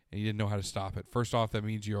 and he didn't know how to stop it. First off, that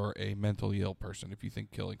means you're a mentally ill person if you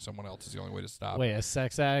think killing someone else is the only way to stop it. Wait, a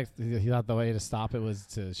sex addict? He thought the way to stop it was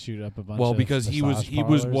to shoot up a bunch. Well, of because he was massage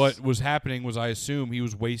what parlors? was happening was I assume he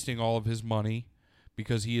was wasting all of his money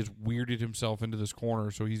because he has weirded himself into this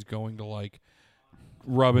corner, so he's going to like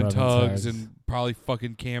rub and tugs and probably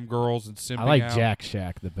fucking cam girls and simping I like out. Jack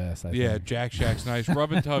Shack the best. I Yeah, think. Jack Shack's nice.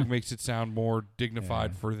 Rub and tug makes it sound more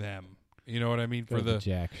dignified for them. You know what I mean? Go For to the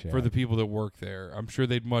Jack Shack. for the people that work there. I'm sure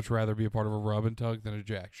they'd much rather be a part of a rub and tug than a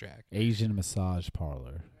Jack Shack. Asian massage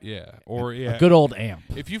parlor. Yeah. Or yeah. A good old amp.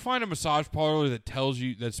 If you find a massage parlor that tells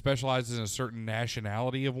you that specializes in a certain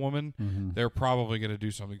nationality of woman, Mm-hmm. they're probably going to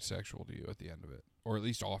do something sexual to you at the end of it, or at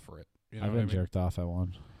least offer it. You know I've what I been mean? jerked off at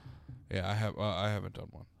one. Yeah, I have. I haven't done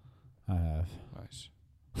one. I have. Nice.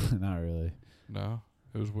 Not really. No,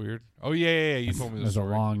 it was weird. Oh yeah. You told me It this was a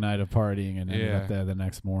story. long night of partying and ended Yeah. up there the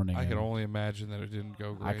next morning. I can and only imagine that it didn't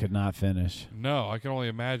go great. I could not finish. No, I can only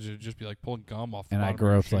imagine it'd just be like pulling gum off. The And I bottom of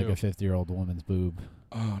your groped like shoe. a 50-year-old woman's boob.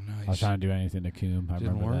 Oh, I was nice. trying to do anything to Coombe. I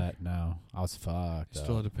Didn't remember work? that. No, I was fucked. You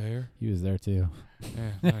still up. had to pay her. He was there too.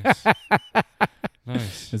 Yeah, nice.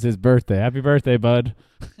 Nice. It's his birthday. Happy birthday, bud.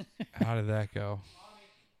 How did that go?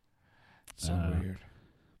 So weird.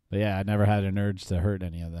 But yeah, I never had an urge to hurt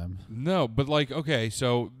any of them. No, but like, okay,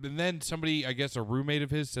 so and then somebody, I guess a roommate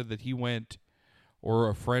of his said that he went, or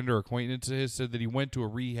a friend or acquaintance of his said that he went to a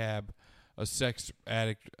rehab, a sex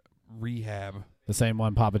addict rehab. The same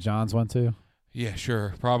one Papa John's went to? Yeah,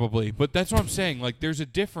 sure, probably. But that's what I'm saying. Like, there's a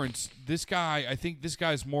difference. This guy, I think this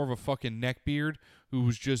guy's more of a fucking neckbeard who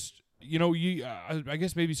was just, you know, I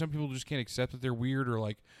guess maybe some people just can't accept that they're weird or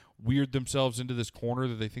like weird themselves into this corner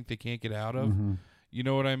that they think they can't get out of. Mm-hmm. You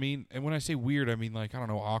know what I mean? And when I say weird, I mean like, I don't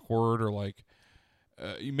know, awkward or like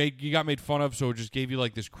you got made fun of, so it just gave you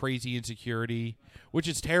like this crazy insecurity, which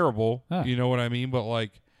is terrible. Huh. You know what I mean? But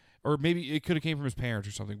like, or maybe it could have came from his parents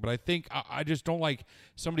or something. But I think I just don't like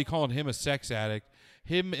somebody calling him a sex addict.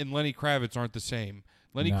 Him and Lenny Kravitz aren't the same.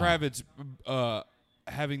 Lenny No. Kravitz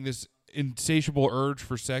having this insatiable urge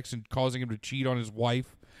for sex and causing him to cheat on his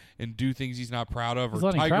wife and do things he's not proud of, It's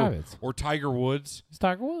or Lenny Kravitz. Tiger Woods It's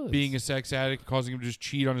Tiger Woods. being a sex addict, causing him to just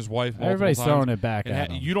cheat on his wife multiple Everybody's times. throwing it back And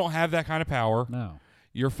at him. you don't have that kind of power. No.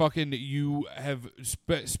 You're fucking. You have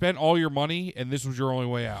spent all your money, and this was your only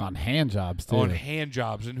way out On hand jobs, too. on hand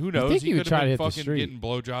jobs. And who knows? think he would could try have to been hit the fucking street. getting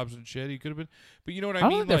blowjobs and shit. He could have been. But you know what I, I don't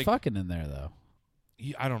mean? think they're Like, fucking in there, though.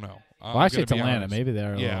 I don't know. Well, actually, I'm it's gonna be Atlanta. honest. Maybe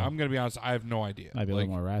they're a Yeah, little, I'm gonna be honest. I have no idea. might be a Like,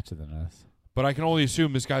 little more ratchet than us. but I can only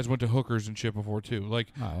assume this guy's went to hookers and shit before too. Like,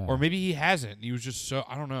 Oh, yeah. or maybe he hasn't. He was just so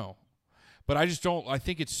I don't know. But I just don't. I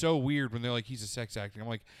think it's so weird when they're like he's a sex addict. I'm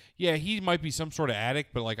like, yeah, he might be some sort of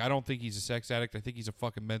addict, but like I don't think he's a sex addict. I think he's a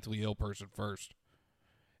fucking mentally ill person first.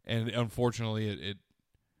 And unfortunately, it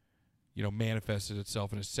manifested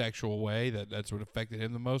itself in a sexual way that's what affected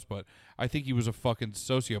him the most. But I think he was a fucking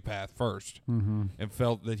sociopath first, and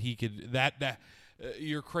felt that he could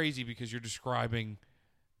you're crazy because you're describing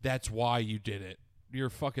that's why you did it. You're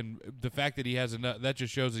fucking the fact that he has enough that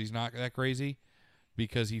just shows that he's not that crazy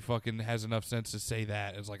because he fucking has enough sense to say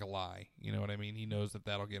that as like a lie. You know what I mean? He knows that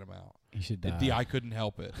that'll get him out. He should die. I couldn't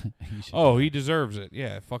help it. He should Oh, he deserves it.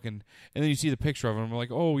 Yeah, fucking. And then you see the picture of him. I'm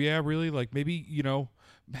like, oh yeah, really? Like maybe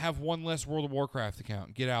have one less World of Warcraft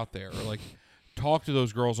account. Get out there, or like talk to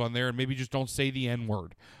those girls on there, and maybe just don't say the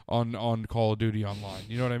N-word on Call of Duty online.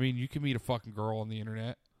 You know what I mean? You can meet a fucking girl on the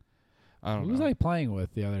internet. I don't Who know. was I playing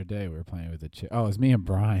with the other day? We were playing with the chick. Oh, it was me and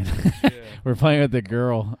Brian. We were playing with the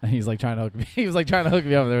girl, and he's like trying to hook me. He was like trying to hook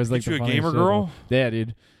me up. There was like Get you the a funniest gamer shit. girl? Yeah,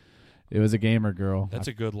 dude. It was a gamer girl. That's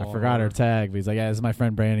a good Law I and forgot her Order. tag, but he's like, yeah, this is my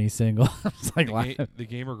friend Brandy, he's single. I was like, The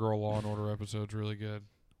Gamer Girl Law and Order episode's really good.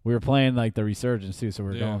 we were playing like the Resurgence too, so we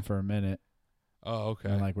were Yeah. going for a minute. Oh, okay.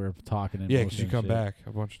 And like we were talking and Yeah, because you come back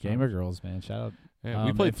a bunch of times. Gamer girls, man. Shout out. Yeah,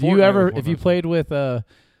 we played if you Fortnite ever with one if you of them. played with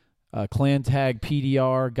Clan Tag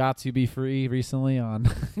PDR Got to Be Free recently on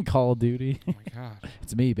Call of Duty. Oh my god.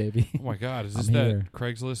 It's me, baby. Oh my god. Is this I'm that here.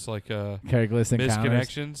 Craigslist like Craigslist encounters.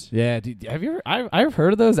 misconnections? Yeah, dude, have you ever? I've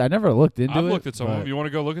heard of those. I never looked into I've it. looked at some of but them. You want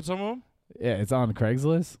to go look at some of them? Yeah, it's on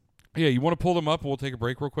Craigslist. Yeah, you want to pull them up and we'll take a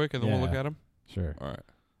break real quick and then we'll Yeah. look at them? Sure. All right.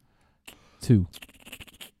 2,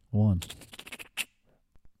 1.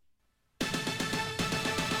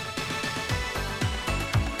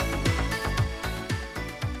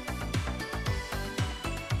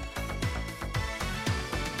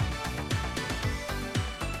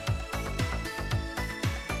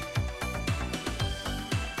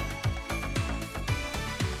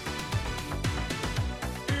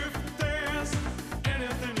 If there's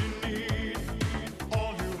anything you need,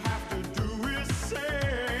 all you have to do is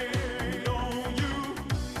say, know you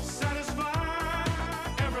satisfy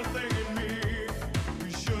everything in me.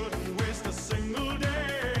 We shouldn't waste a single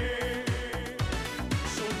day.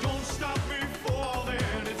 So don't stop before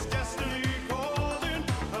then. It's destiny calling,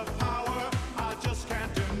 a power I just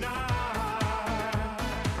can't deny.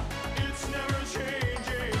 It's never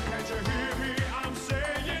changing. Can't you hear me? I'm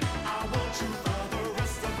saying I want you for the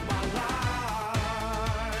rest of my life.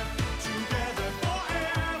 Together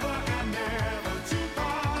forever and never to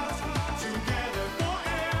part. Together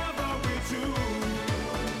forever we two.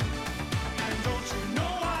 And don't you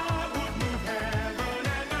know I would move heaven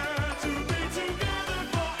and earth to be together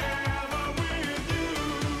forever with you.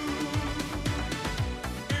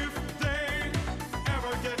 If they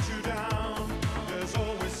ever get you down, there's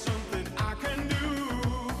always something I can do.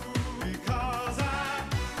 Because I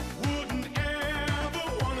wouldn't ever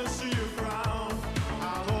want to see you frown.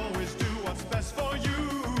 I'll always do what's best for you.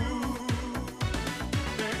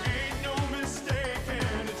 There ain't no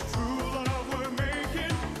mistaking, it's true love we're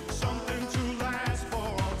making. Something to last for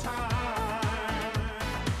all time.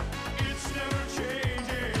 It's never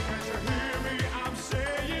changing. Can't you hear me? I'm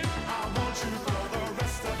saying I want you for the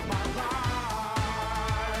rest of my life.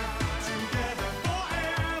 Together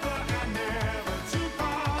forever and never to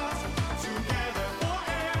part. Together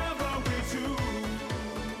forever we two.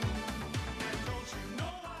 And don't you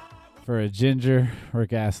know For a ginger,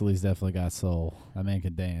 Rick Astley's definitely got soul. That man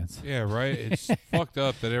can dance. Yeah, right? It's fucked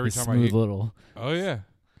up that every His time I smooth hear, little. oh yeah,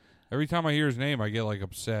 every time I hear his name, I get like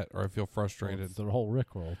upset or I feel frustrated. It's the whole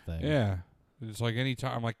Rickroll thing. Yeah, it's like any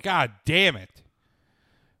time I'm like, God damn it!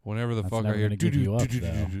 Whenever the That's fuck I never hear, gonna give you up,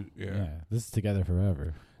 do-do-do-do-do-do. Yeah. yeah. This is Together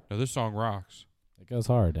Forever. No, this song rocks. It goes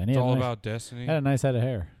hard. And he It's had, all a nice, about destiny. had a nice head of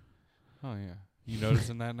hair. Oh yeah, you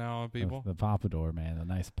noticing that now on people? The pompadour, man. The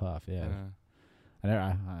nice puff. Yeah. Yeah.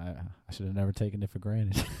 I should have never taken it for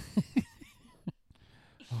granted.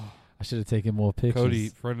 I should have taken more pictures. Cody,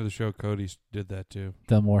 friend of the show, Cody did that too.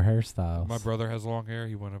 Done more hairstyles. My brother has long hair.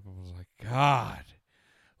 He went up and was like, God,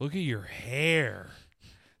 look at your hair.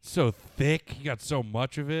 It's so thick. You got so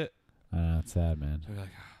much of it. I know, it's sad, man. So you're like,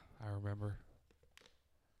 I remember.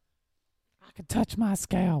 I could touch my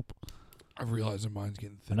scalp. I realize that mine's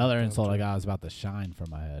getting thin. Another insult I got was about the shine from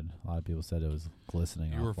my head. A lot of people said it was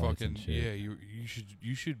glistening. You off were lights and fucking shit. yeah.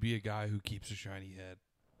 You should be a guy who keeps a shiny head.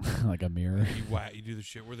 Like a mirror. You do the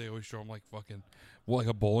shit where they always show them like fucking like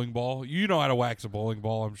a bowling ball. You know how to wax a bowling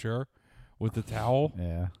ball, I'm sure, with the towel.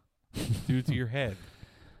 Yeah. Do it to your head.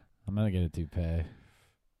 I'm gonna get a toupee.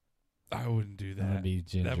 I wouldn't do I'm gonna that. be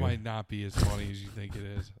ginger. That might not be as funny as you think it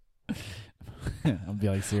is. I'm gonna be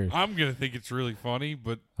like serious. I'm gonna think it's really funny,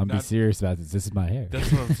 but I'm gonna be not- serious about this. This is my hair.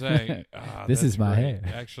 That's what I'm saying. This that's is my great.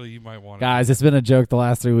 hair. Actually, you might want Guys, it's been a joke the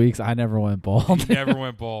last 3 weeks. I never went bald. You never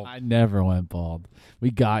went bald. I never went bald.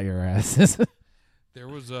 We got your asses. There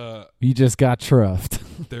was a You just got truffed.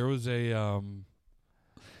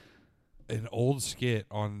 an old skit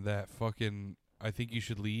on that fucking I Think You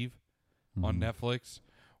Should Leave on Netflix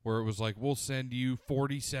where it was like, we'll send you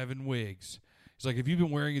 47 wigs. It's like, if you've been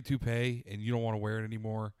wearing a toupee and you don't want to wear it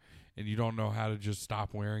anymore and you don't know how to just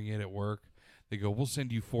stop wearing it at work, they go, we'll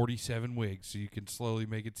send you 47 wigs so you can slowly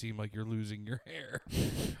make it seem like you're losing your hair.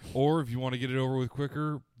 Or if you want to get it over with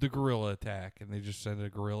quicker, the gorilla attack. And they just send a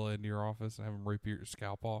gorilla into your office and have him rip your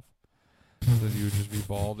scalp off. Then you would just be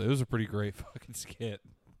bald. It was a pretty great fucking skit.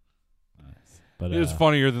 But It was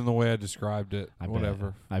funnier than the way I described it. I bet.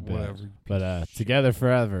 Whatever. I bet. Whatever. But Together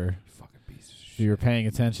Forever. You fucking piece of If shit. you were paying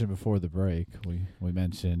attention before the break, we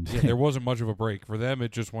mentioned. Yeah, there wasn't much of a break. For them,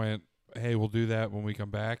 it just went, hey, we'll do that when we come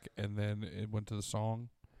back. And then it went to the song.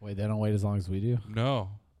 Wait, they don't wait as long as we do. No.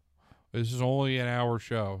 This is only an hour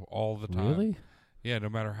show all the time. Really? Yeah, no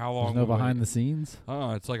matter how long. There's no we behind wait. the scenes?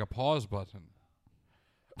 Oh, it's like a pause button.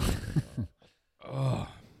 Ugh, All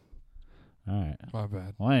right. my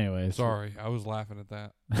bad. Well, anyways. Sorry, I was laughing at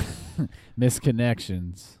that.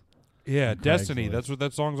 Misconnections. Yeah, On Destiny. Craigslist. That's what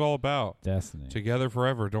that song's all about. Destiny. Together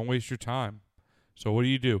forever. Don't waste your time. So what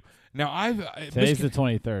do? Now Today's the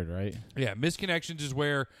 23rd, right? yeah, misconnections is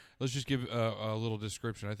where, let's just give a little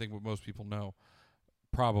description. I think what most people know,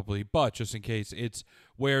 probably, but just in case, it's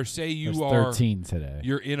where, say you There's are 13 today.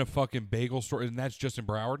 you're in a fucking bagel store, and that's just in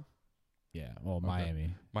Broward, Yeah. Well,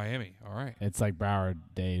 Miami. Miami. All right, It's like Broward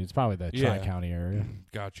Dade. It's probably the Yeah. Tri-County area.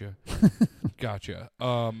 gotcha, gotcha.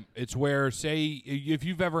 It's where, say, if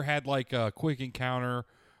you've ever had like a quick encounter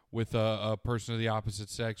with a person of the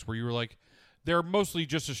opposite sex, where you were like, they're mostly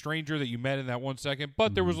just a stranger that you met in that 1 second,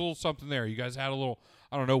 but there was a little something there. You guys had a little,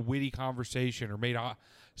 I don't know, witty conversation, or made.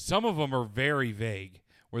 Some of them are very vague,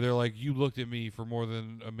 where they're like, "You looked at me for more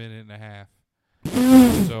than a minute and a half."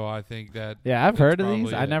 So I think that. Yeah, I've that's heard of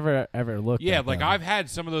these. probably I it. never ever looked Yeah, at like them. I've had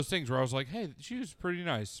some of those things where I was like, "Hey, she was pretty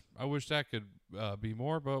nice. I wish that could be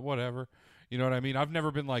more, but whatever." You know what I mean? I've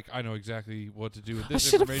never been like, I know exactly what to do with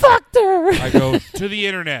this information. fucked her. I go to the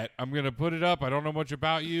internet. I'm gonna put it up. I don't know much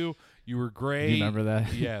about you. You were great. You remember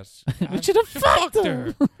that? Yes. We should have fucked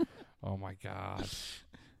her. Oh my god.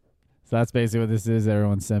 So that's basically what this is.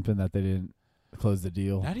 Everyone's simping that they didn't close the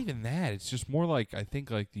deal. Not even that. It's just more like, I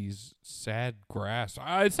think, like these sad grass.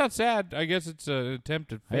 It's not sad. I guess it's an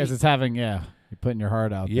attempt at I guess fate. it's having, you're putting your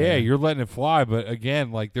heart out Yeah, there. you're letting it fly. But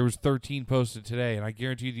again, like there was 13 posted today, and I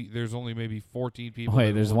guarantee you there's only maybe 14 people. Wait,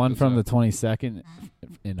 that there's looked one this from the up. 22nd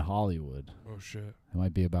in Hollywood. Oh shit. It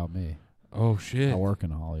might be about me. Oh shit. I work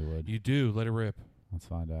in Hollywood. You do. Let it rip. Let's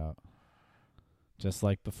find out. Just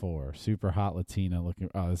like before, super hot Latina looking.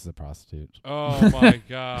 Oh, this is a prostitute. Oh my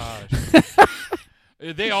gosh.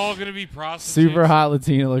 Are they all gonna be prostitutes? Super hot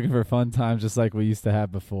Latina looking for fun times, just like we used to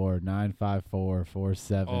have before.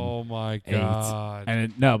 95447. Oh my 8. god.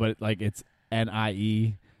 And but like it's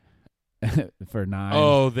NIE for 9.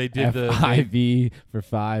 Oh, they did the FIV for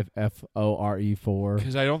 5. FORE 4.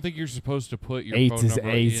 because I don't think you're supposed to put your 8 phone is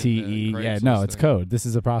number in the ATE. Yeah, Craigslist no, it's thing. code. This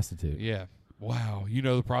is a prostitute. Yeah. Wow. You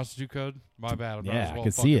know the prostitute code? My bad. I'm not as Yeah, I well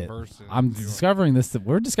can see fucking it. versed in I'm as you are. discovering this.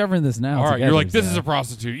 We're discovering this now. All right, you're together, like, this is Zach. a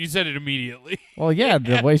prostitute. You said it immediately. Well, yeah,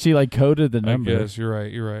 the way she like coded the I number. guess you're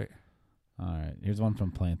right. You're right. All right, here's one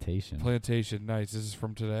from Plantation. Plantation, nice. This is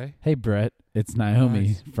from today. Hey Brett, it's Naomi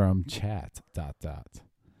Nice. from chat.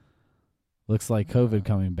 Looks like COVID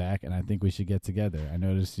coming back, and I think we should get together. I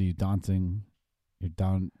noticed your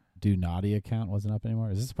Do Naughty account wasn't up anymore.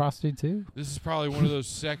 Is this a prostitute too? This is probably one of those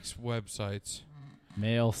sex websites.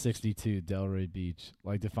 Male 62 Delray Beach.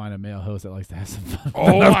 Like to find a male host that likes to have some fun.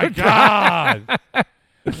 Oh my god!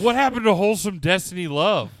 What happened to wholesome Destiny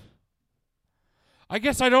love? I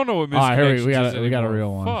guess I don't know what All right, here misconnections we got is we got a anymore.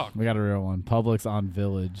 real one. Fuck. We got a real one. Publix on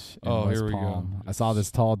Village in Oh, West here we go. Palm. I saw this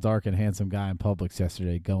tall, dark, and handsome guy in Publix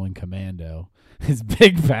yesterday going commando. His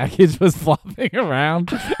big package was flopping around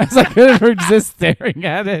as I couldn't resist staring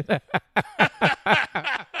at it.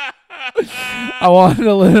 I wanted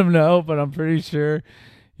to let him know, but I'm pretty sure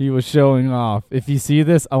he was showing off. If you see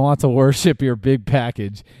this, I want to worship your big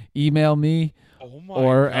package. Email me Oh my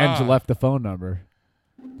or god. and left the phone number.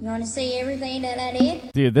 You want to see everything that I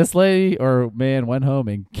did? Dude, this lady or man went home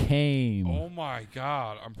and came. Oh my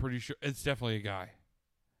god! I'm pretty sure it's definitely a guy.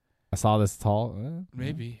 I saw this tall.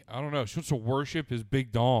 Maybe I don't know. She wants to worship his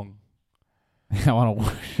big dong. I want to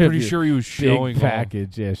worship Pretty your sure he was big showing off.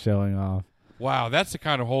 package. Yeah, showing off. Wow, that's the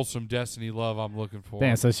kind of wholesome Destiny love I'm looking for.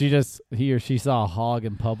 Damn, so he or she saw a hog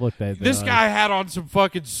in public. This guy had on some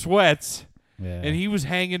fucking sweats, yeah, and he was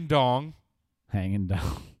hanging dong, hanging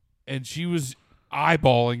down. and she was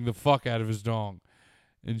eyeballing the fuck out of his dong.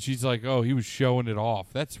 And she's like, oh, he was showing it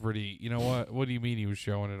off. That's pretty, you know what? What do you mean he was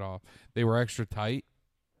showing it off? They were extra tight?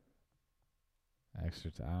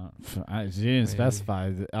 Extra. She didn't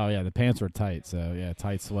specify. Oh yeah, the pants were tight. So yeah,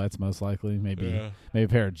 tight sweats most likely. Maybe a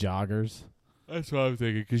pair of joggers. That's what I'm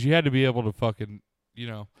thinking. Because you had to be able to fucking,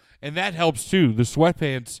 and that helps too. The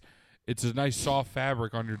sweatpants, it's a nice soft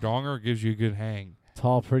fabric on your donger. It gives you a good hang.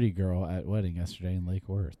 Tall, pretty girl at wedding yesterday in Lake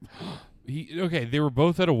Worth. They were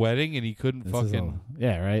both at a wedding, and he couldn't This fucking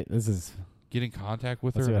yeah, right. This is. get in contact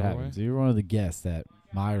with Let's her. see what another happens. way. You were one of the guests at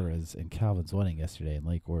Myra's and Calvin's wedding yesterday in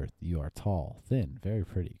Lake Worth. You are tall, thin, very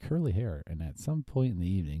pretty, curly hair, and at some point in the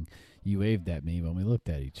evening, you waved at me when we looked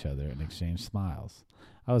at each other and exchanged smiles.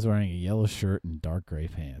 I was wearing a yellow shirt and dark gray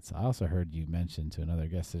pants. I also heard you mention to another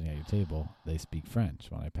guest sitting at your table they speak French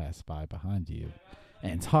when I passed by behind you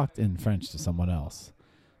and talked in French to someone else.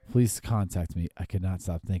 Please contact me. I could not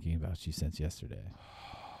stop thinking about you since yesterday.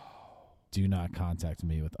 do not contact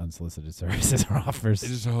me with unsolicited services or offers.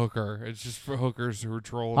 It's just a hooker. It's just for hookers who are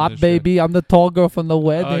trolling. Hot this baby, I'm the tall girl from the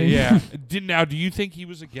wedding. Yeah. Do you think he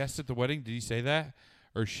was a guest at the wedding? Did he say that,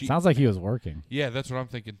 or she? Sounds like he was working. Yeah, that's what I'm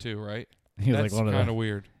thinking too. Right. He was That's like one of kind the. of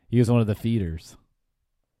weird. He was one of the feeders.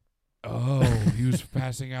 Oh, he was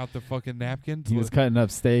passing out the fucking napkins. He was cutting up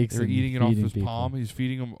steaks. They're and eating it off feeding his people. palm. He's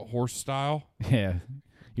feeding them horse style. Yeah.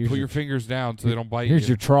 Put your fingers down so they don't bite Here's you.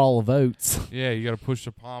 your trawl of oats. Yeah, you got to push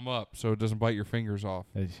the palm up so it doesn't bite your fingers off.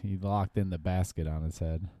 He locked in the basket on his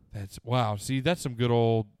head. That's wow. See, that's some good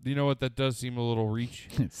old. You know what? That does seem a little reach.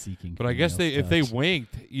 Seeking. But I guess female if they touch.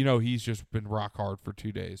 winked, he's just been rock hard for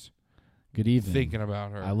 2 days Good evening. thinking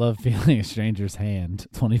about her. I love feeling a stranger's hand.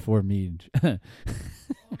 24 meters.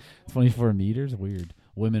 24 meters? Weird.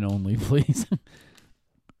 Women only, please.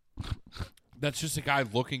 That's just a guy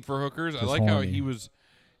looking for hookers. I Just like how horny.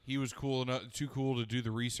 he was cool enough, too cool to do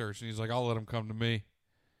the research, and he's like, "I'll let him come to me.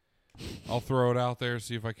 I'll throw it out there,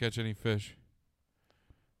 see if I catch any fish."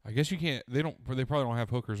 I guess you can't. They probably don't have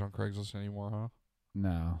hookers on Craigslist anymore, huh?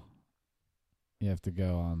 No. You have to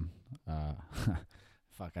go on.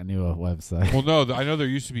 Fuck, I knew a website. Well, no, I know there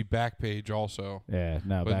used to be Backpage also, Yeah,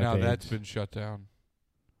 no, but now Backpage. that's been shut down.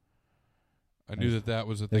 I knew that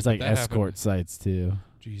was a thing. There's but like that escort happened. sites too.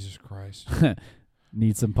 Jesus Christ.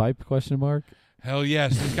 Need some pipe? Question mark. Hell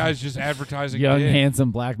yes, this guy's just advertising. Young, dick.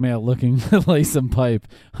 handsome black male looking to lay some pipe.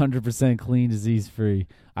 100% clean, disease free.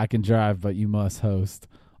 I can drive, but you must host.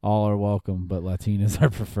 All are welcome, but Latinas are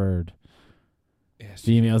preferred. Yes,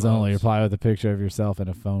 Females he only. loves- Reply with a picture of yourself and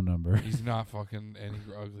a phone number. He's not fucking any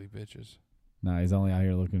ugly bitches. Nah, he's only out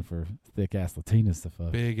here looking for thick ass Latinas to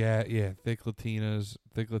fuck. Thick Latinas,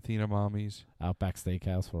 thick Latina mommies. Outback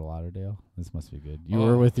Steakhouse, Fort Lauderdale. This must be good. You Oh.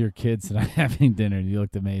 were with your kids tonight having dinner. You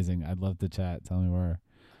looked amazing. I'd love to chat. Tell me where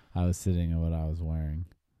I was sitting and what I was wearing.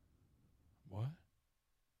 What?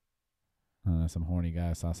 I don't know, some horny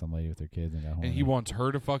guy saw some lady with her kids and got horny. And he wants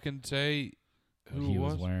her to fucking say what who he it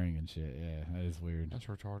was was. wearing and shit. Yeah, that is weird. That's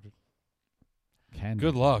retarded. Candy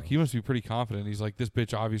Good luck. girls. He must be pretty confident. He's like, this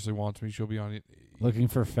bitch obviously wants me. She'll be on it. Looking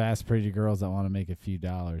for fast, pretty girls that want to make a few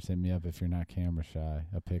dollars. Hit me up if you're not camera shy.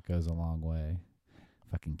 A pic goes a long way.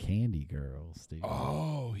 Fucking candy girls, dude.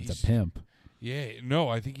 Oh, He's he's a pimp. Yeah, no,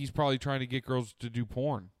 I think he's probably trying to get girls to do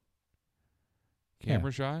porn.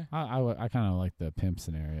 Camera shy? I kind of like the pimp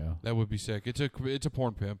scenario. That would be sick. It's a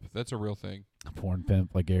porn pimp. That's a real thing. A porn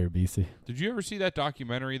pimp like Gary Busey. Did you ever see that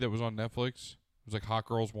documentary that was on Netflix? It was like Hot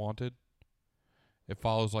Girls Wanted. It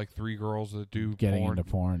follows like 3 girls that do Getting porn. into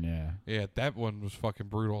porn, yeah. Yeah, that one was fucking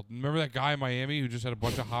brutal. Remember that guy in Miami who just had a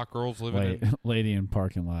bunch of hot girls living Wait, in? lady in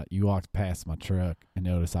parking lot. You walked past my truck and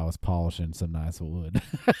noticed I was polishing some nice wood.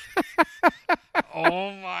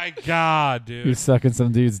 Oh my god, He was dude! sucking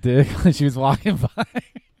some dude's dick when she was walking by.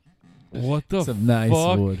 What the Some nice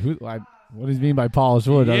fuck? wood. What does he mean by polished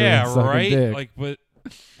wood? other Yeah, than sucking right. dick? Like, but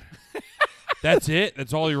that's it.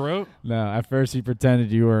 That's all he wrote. No, at first he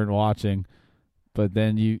pretended you weren't watching, but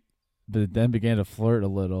then began to flirt a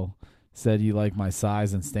little. Said you like my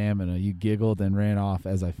size and stamina. You giggled and ran off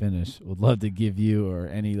as I finished. Would love to give you or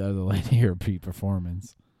any other lady a repeat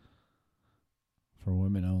performance. For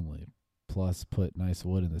women only. Plus, put nice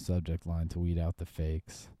wood in the subject line to weed out the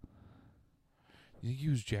fakes. You think he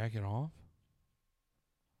was jacking off?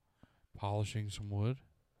 Polishing some wood?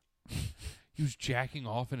 He was jacking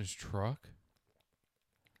off in his truck?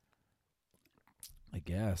 I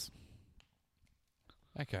guess.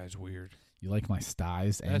 That guy's weird. You like my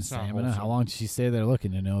styes and That's not stamina? How wholesome. long did she stay there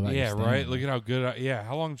looking to know about your Yeah, stamina? right? Look at how good yeah,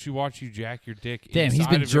 how long did she watch you jack your dick Damn, he's inside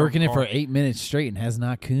been of your own jerking it for car? 8 minutes straight and has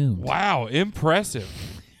not coomed. Wow, impressive.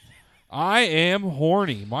 I am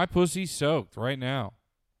horny. My pussy's soaked right now.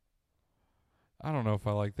 I don't know if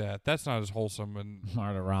I like that. That's not as wholesome and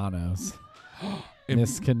Martiranos. Im-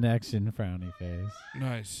 Misconnection, frowny face.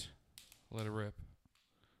 nice. Let it rip.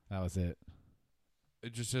 That was it.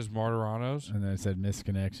 It just says Martiranos. And then it said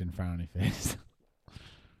misconnection, frowny face.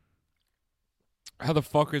 How the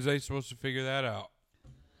fuck is they supposed to figure that out?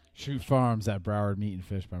 Shoot Farms at Broward Meat and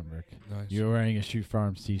Fish, Pembroke. Nice. You were wearing a Shoot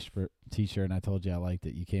Farms t-shirt, and I told you I liked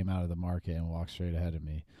it. You came out of the market and walked straight ahead of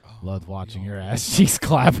me. Loved watching your ass cheeks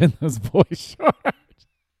clapping those boy shorts.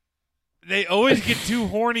 They always get too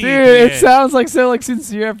horny. Dude, at the it end. sounds like so like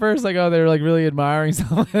sincere at first, like, oh, they were like really admiring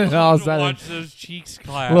someone, and all of a sudden, Watch those cheeks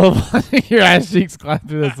clap. love watching your ass cheeks clap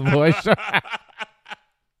through this boy short.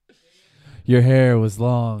 Your hair was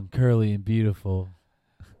long, curly, and beautiful.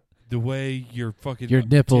 The way your fucking Your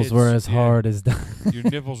nipples tits, were as yeah. hard as Your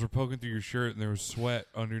nipples were poking through your shirt, and there was sweat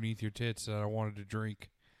underneath your tits that I wanted to drink.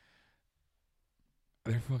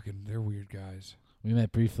 They're weird guys. We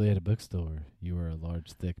met briefly at a bookstore. You were a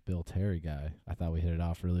large, thick, built, hairy guy. I thought we hit it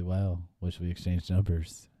off really well. Wish we exchanged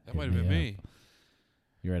numbers. That Hit might have been up. me.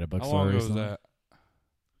 You were at a How bookstore long ago was recently? that?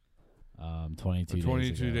 22 days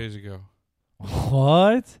 22 ago. days ago.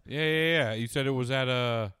 What? Yeah. You said it was at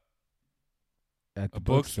At a the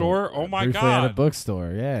bookstore? Oh, my Briefly at a God.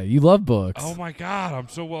 bookstore. Yeah, you love books. Oh, my God. I'm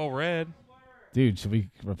so well read. Dude, should we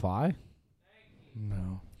reply?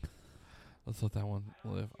 No. Let's let that one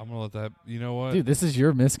live. I'm going to let that. You know what? Dude, this is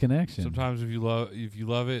your misconnection. Sometimes if you love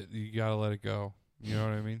it, you got to let it go. You know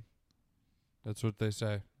what I mean? That's what they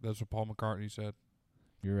say. That's what Paul McCartney said.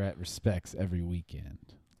 You're at Respects every weekend.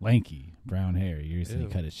 Lanky, brown hair. You recently Ew.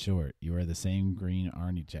 cut it short. You wear the same green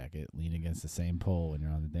Arnie jacket, lean against the same pole when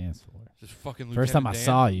you're on the dance floor. Just fucking First time I Lieutenant Dan.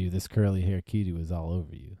 saw you, this curly hair cutie was all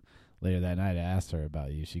over you. Later that night, I asked her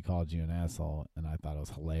about you. She called you an asshole, and I thought it was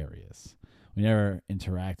hilarious. We never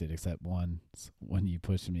interacted except once when you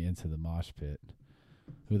pushed me into the mosh pit.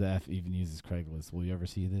 Who the F even uses Craigslist? Will you ever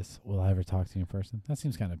see this? Will I ever talk to you in person? That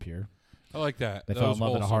seems kind of pure. I like that. They That fell was in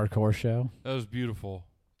love at a wholesome. hardcore show. That was beautiful.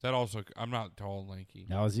 That also, I'm not tall and lanky.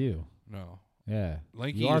 That was you. No. Yeah.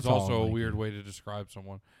 Lanky You are is tall also and a lanky. weird way to describe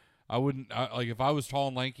someone. I wouldn't, like, if I was tall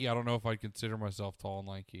and lanky, I don't know if I'd consider myself tall and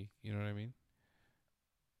lanky. You know what I mean?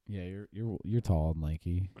 Yeah, you're tall and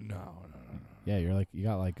lanky. No. Yeah, you're like you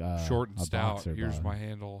got like Short and a stout. boxer Here's body. my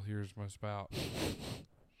handle. Here's my spout.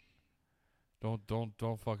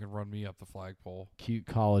 Don't fucking run me up the flagpole. Cute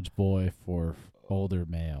college boy for older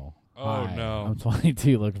male. Oh, Hi, no. I'm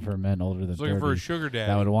 22, looking for men older I than was 30 looking for a sugar daddy.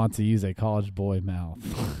 that would want to use a college boy mouth.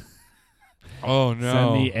 Oh no.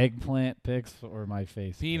 Send me eggplant pics or my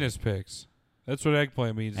face. Penis pics. That's what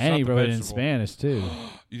eggplant means. It's And not he the wrote it in vegetable. Spanish too.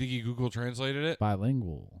 You think he Google translated it?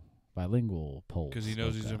 Bilingual pole. Because he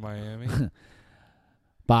knows he's in Miami.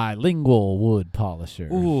 Bilingual wood polisher.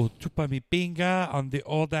 Ooh, chupa mi pinga on the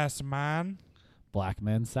old ass man. Black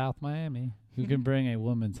men, South Miami. Who can bring a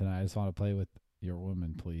woman tonight? I just want to play with your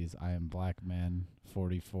woman, please. I am black man,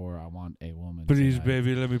 44. I want a woman. Please, tonight.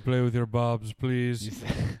 baby, let me play with your bobs, please.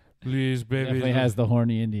 Please, baby. Definitely has the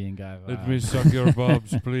horny Indian guy vibe. Let me suck your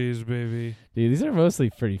bobs, please, baby. Dude, these are mostly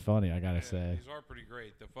pretty funny, I gotta say. These are pretty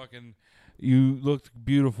great. The fucking, you looked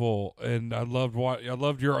beautiful, and I loved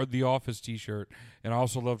your The Office T-shirt, and I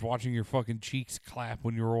also loved watching your fucking cheeks clap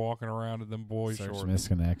when you were walking around in them boy Search shorts.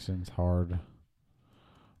 misconnections, hard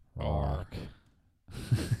R. rock.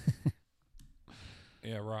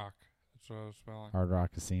 Yeah, rock. That's what I was smelling. Hard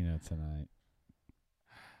Rock Casino tonight.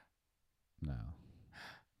 No.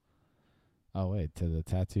 Oh, wait, to the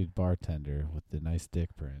tattooed bartender with the nice dick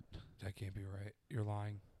print. That can't be right. You're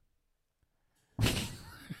lying.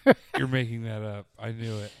 You're making that up. I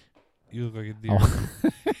knew it. You look like a deer.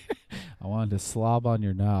 I wanted to slob on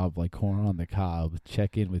your knob like corn on the cob,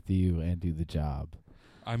 check in with you, and do the job.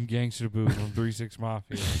 I'm Gangsta Boo from 3-6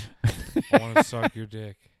 Mafia. I want to suck your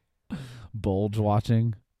dick. Bulge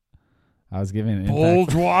watching. I was giving an Bulge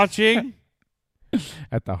impact watching?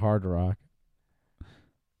 at the Hard Rock.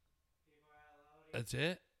 That's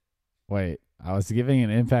it? Wait, I was giving an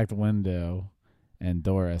impact window and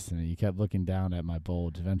door estimate. You kept looking down at my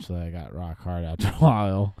bulge. Eventually, I got rock hard after a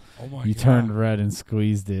while. Oh, my You God. turned red and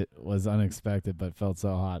squeezed it. Was unexpected, but felt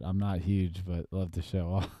so hot. I'm not huge, but love to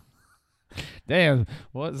show off. Damn,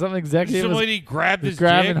 what? Some executive Some was, lady grabbed was his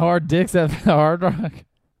grabbing dick. hard dicks at the Hard Rock.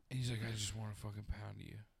 He's like, I just want to fucking pound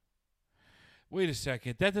you. Wait a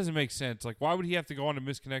second. That doesn't make sense. Like, why would he have to go on to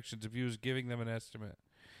misconnections if he was giving them an estimate?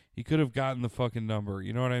 He could have gotten the fucking number.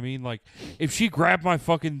 You know what I mean? Like, if she grabbed my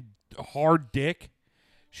fucking hard dick,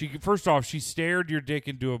 first off, she stared your dick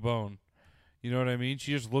into a bone. You know what I mean?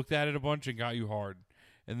 She just looked at it a bunch and got you hard.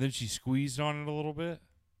 And then she squeezed on it a little bit.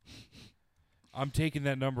 I'm taking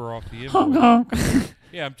that number off the invoice.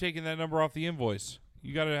 Yeah, I'm taking that number off the invoice.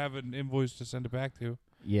 You got to have an invoice to send it back to.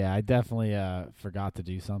 Yeah, I definitely forgot to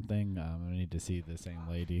do something. I need to see the same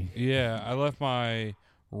lady. Yeah, I left my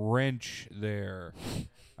wrench there.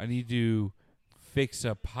 I need to fix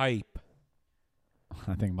a pipe.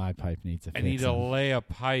 I think my pipe needs a I need to fixing. lay a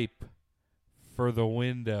pipe for the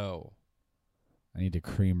window. I need to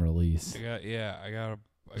cream release. I got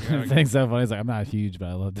Things so funny. It's like I'm not huge, but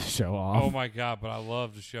I love to show off. Oh my God, but I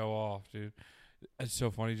love to show off, dude. It's so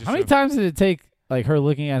funny. Just How many times did it take, like, her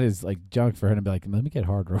looking at his like junk for her to be like, "Let me get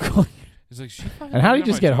hard real quick"? It's like she fucking And how do you looking at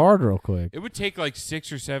just my get junk. hard real quick? It would take like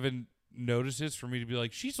 6 or 7 notices for me to be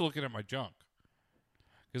like, she's looking at my junk.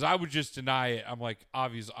 Because I would just deny it. I'm like,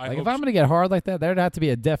 obvious. Like, if I'm gonna get hard like that, there'd have to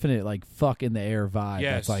be a definite like fuck in the air vibe.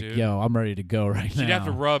 Yes, That's like, dude. yo, I'm ready to go right now. she'd have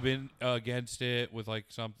to rub in against it with like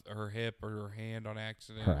her hip or her hand on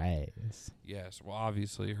accident. her ass. Yes, well,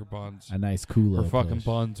 obviously her buns, A nice cooler. her fucking push.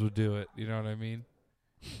 buns would do it. You know what I mean?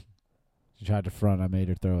 She tried to front. I made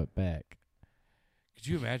her throw it back. Could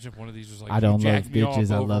you imagine if one of these was like, I you don't love jacked me off bitches.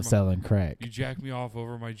 I over love my- selling crack. You jacked me off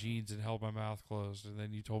over my jeans and held my mouth closed, and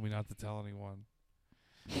then you told me not to tell anyone.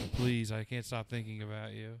 Please, I can't stop thinking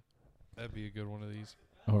about you. That'd be a good one of these.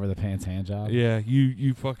 Over the pants hand job. Yeah,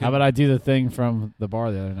 you fucking. How about I do the thing from the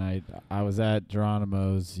bar the other night? I was at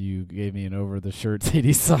Geronimo's. You gave me an over the shirt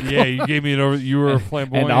titty suckle. Yeah, you gave me an over. You were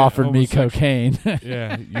flamboyant and offered me homosexual. cocaine.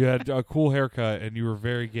 Yeah, you had a cool haircut, and you were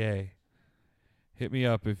very gay. Hit me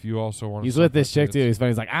up if you also want. He's with this chick too. He's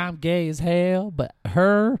funny. He's like, I'm gay as hell, but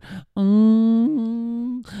her,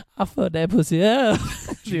 I fucked that pussy up.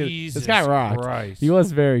 Dude, Jesus this guy rocked. Christ. He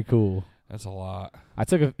was very cool. That's a lot.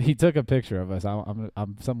 He took a picture of us.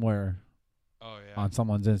 I'm somewhere Oh yeah. on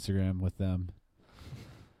someone's Instagram with them.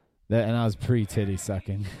 And I was pre-titty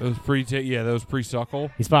sucking. That was that was pre-suckle.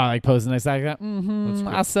 He's probably like posing next like, That's good.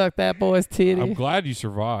 I sucked that boy's titty. I'm glad you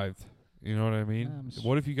survived. You know what I mean? I'm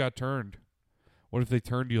What if you got turned? What if they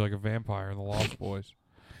turned you like a vampire in the Lost Boys?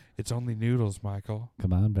 It's only noodles, Michael.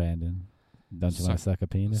 Come on, Brandon. Don't you want to suck a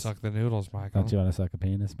penis? Suck the noodles, Michael. Don't you want to suck a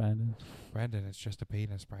penis, Brandon? Brandon, it's just a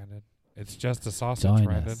penis, Brandon. It's just a sausage, Join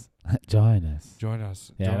Brandon. us. Join us. Join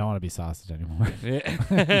us. Yeah, I don't want to be sausage anymore.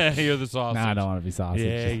 Yeah. You're the sausage. No, I don't want to be sausage.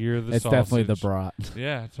 Yeah, you're the it's sausage. definitely the brat.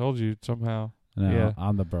 Yeah, I told you somehow. No, Yeah.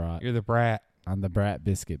 I'm the brat. You're the brat. I'm the brat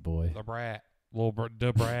biscuit boy. The brat.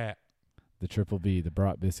 The brat. The triple B, the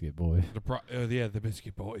brat biscuit boy. The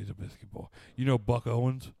biscuit boy. He's a biscuit boy. You know Buck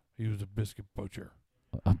Owens? He was a biscuit butcher.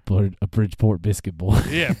 A Bridgeport biscuit boy.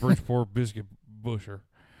 Yeah, Bridgeport biscuit butcher.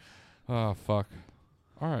 Oh, fuck.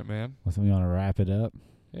 All right, man. Listen, we want to wrap it up.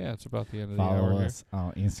 Yeah, it's about the end of the hour Follow here. us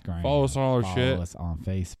on Instagram. Follow us on all our Follow shit. us on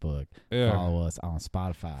Facebook. Yeah. Follow us on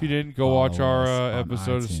Spotify. If you didn't go Follow watch our us on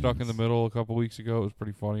episode of Stuck in the iTunes. Middle a couple weeks ago, it was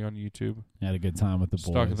pretty funny on YouTube. Had a good time with the boys.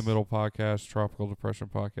 Stuck in the Middle podcast, Tropical Depression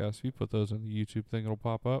podcast. If you put those in the YouTube thing, it'll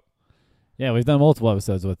pop up. Yeah, we've done multiple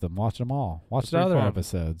episodes with them. Watch them all. Watch That's the pretty other fun.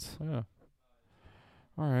 episodes. Yeah.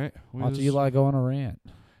 All right. We Watch just- Eli go on a rant.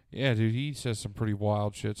 Yeah, dude, he says some pretty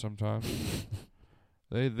wild shit sometimes.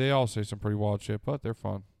 They all say some pretty wild shit, but they're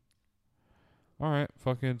fun. All right,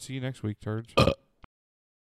 fucking see you next week, turds.